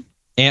 Tim.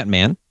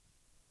 Ant-Man.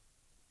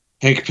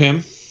 Hank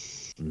Pym.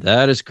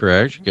 That is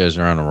correct. You guys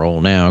are on a roll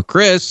now.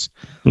 Chris.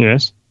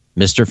 Yes.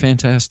 Mr.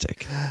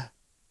 Fantastic.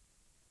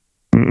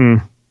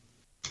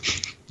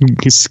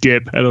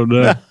 Skip. I don't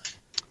know.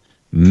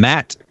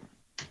 Matt.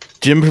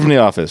 Jim from The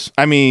Office.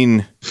 I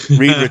mean,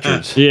 Reed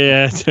Richards.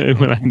 Yeah, that's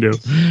what I do.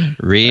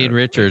 Reed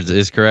Richards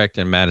is correct,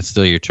 and Matt, it's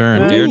still your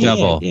turn.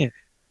 Daredevil. Yeah.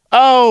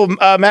 Oh,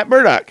 Matt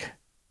Murdock.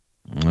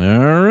 All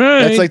right.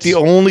 That's like the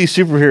only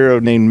superhero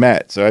named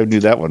Matt, so I knew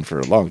that one for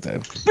a long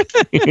time.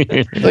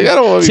 I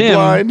don't want to be Tim.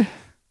 blind.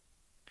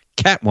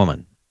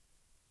 Catwoman.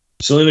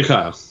 Selena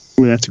Kyle.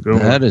 Ooh, that's a good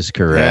one. That is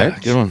correct.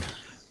 Yeah, good one.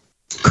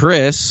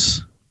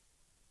 Chris.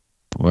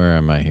 Where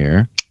am I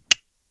here?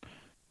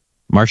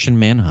 Martian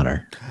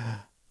Manhunter.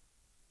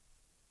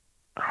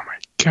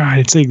 God,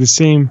 it's like the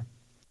same.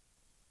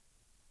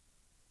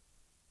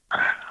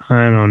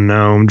 I don't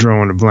know. I'm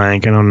drawing a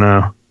blank. I don't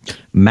know.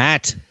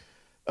 Matt.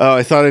 Oh,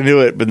 I thought I knew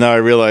it, but now I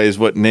realize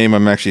what name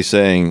I'm actually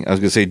saying. I was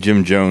going to say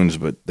Jim Jones,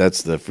 but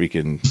that's the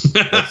freaking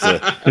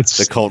It's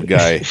the cult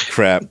guy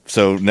crap.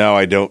 So now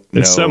I don't know.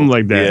 It's something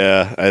like that.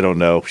 Yeah, I don't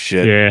know.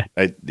 Shit.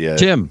 Yeah.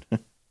 Tim.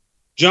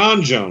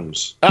 John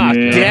Jones. Ah,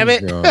 Yeah. damn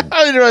it. Jones.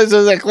 I didn't realize it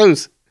was that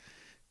close.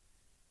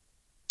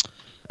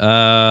 Who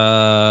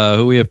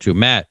are we up to?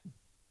 Matt.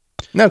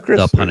 No,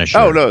 Chris. The Punisher.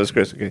 Oh, no, it's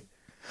Chris. Okay.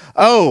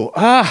 Oh,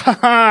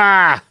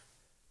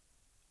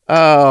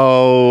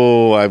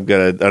 oh, I've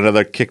got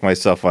another kick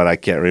myself on. I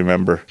can't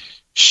remember.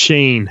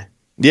 Shane.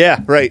 Yeah,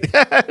 right.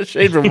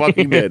 Shane from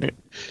Walking Dead.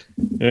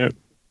 Yep.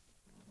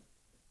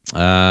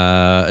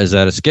 Is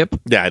that a skip?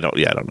 Yeah, I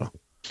don't know.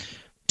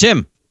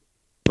 Tim.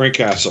 Frank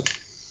Castle.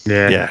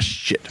 Yeah,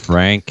 shit.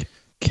 Frank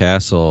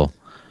Castle.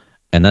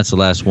 And that's the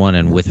last one.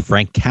 And with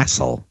Frank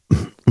Castle,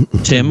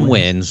 Tim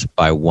wins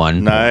by 1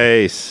 point.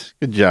 Nice.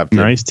 Good job, Tim.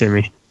 Nice,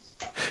 Timmy.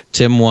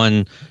 Tim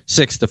won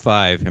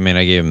 6-5. I mean,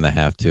 I gave him the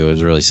half too. It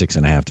was really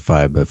 6.5 to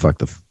 5, but fuck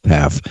the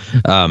half.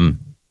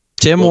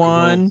 Tim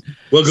won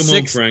Welcome home,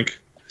 Six- Frank.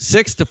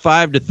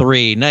 6-5 to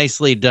 3.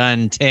 Nicely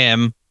done,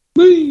 Tim.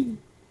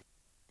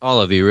 All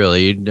of you,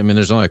 really. I mean,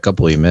 there's only a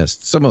couple you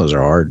missed. Some of those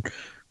are hard.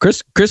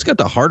 Chris got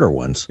the harder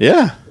ones.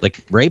 Yeah.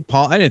 Like Ray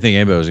Paul. I didn't think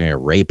anybody was going to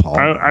get Ray Paul.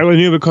 I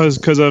knew because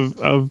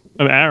of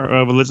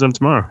Arrow, of Legend of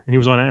Tomorrow. And he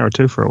was on Arrow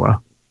too for a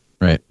while.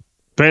 Right.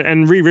 But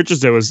and Reed Richards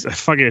though was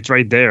fucking. It's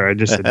right there. I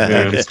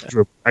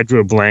drew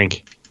a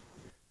blank.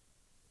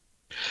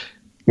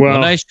 Well,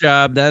 nice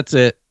job. That's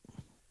it.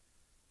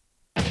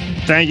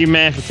 Thank you,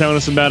 Matt, for telling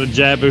us about a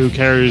Jabba who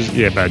carries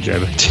about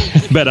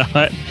Jabba, about a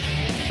Hutt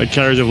that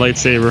carries a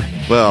lightsaber.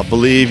 Well,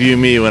 believe you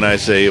me when I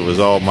say it was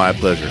all my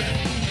pleasure.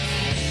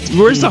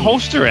 Where's the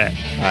holster at?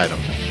 I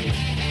don't know.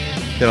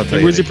 They don't tell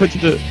you. Where's he put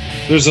the?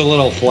 There's a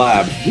little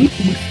flab.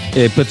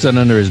 Yeah, he puts it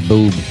under his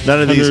boob.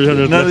 None of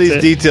these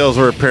details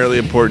were apparently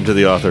important to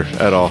the author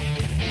at all.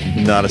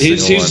 Not a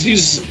single one.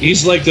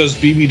 He's like those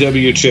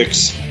BBW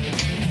chicks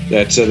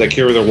that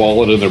carry their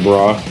wallet in their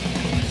bra.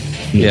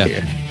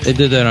 Yeah. They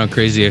did that on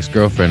Crazy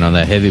Ex-Girlfriend on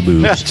that Heavy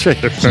Boobs That's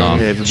right. song.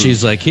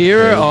 She's like,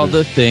 here are all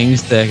the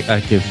things that I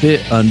can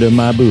fit under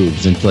my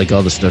boobs. And like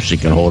all the stuff she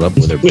can hold up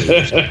with her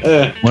boobs.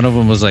 One of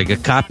them was like a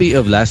copy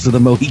of Last of the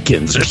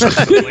Mohicans or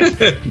something like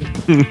that.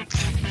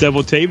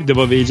 Double tape,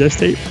 double VHS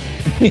tape.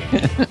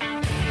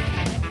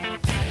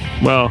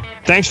 Well,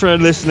 thanks for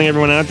listening,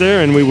 everyone out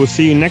there, and we will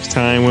see you next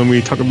time when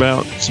we talk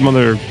about some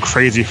other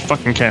crazy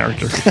fucking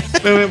character.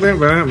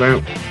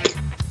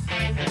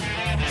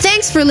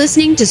 Thanks for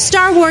listening to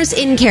Star Wars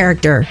in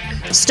Character.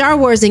 Star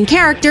Wars in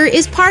Character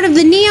is part of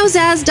the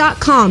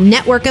neozaz.com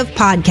network of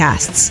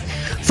podcasts.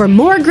 For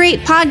more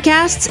great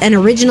podcasts and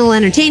original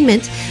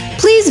entertainment,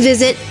 please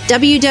visit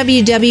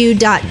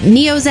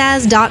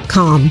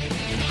www.neozaz.com.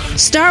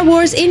 Star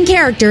Wars in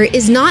Character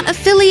is not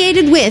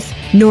affiliated with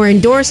nor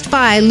endorsed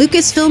by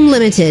Lucasfilm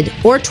Limited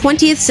or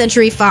 20th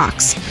Century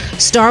Fox.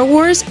 Star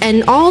Wars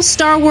and all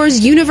Star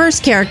Wars universe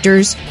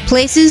characters,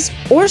 places,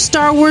 or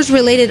Star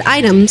Wars-related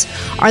items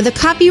are the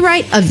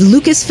copyright of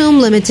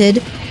Lucasfilm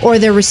Limited or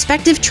their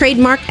respective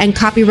trademark and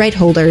copyright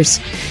holders.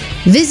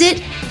 Visit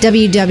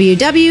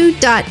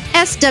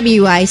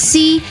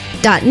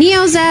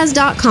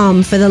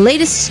www.swic.neozaz.com for the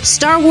latest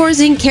Star Wars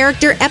in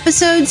Character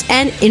episodes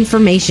and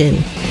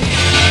information.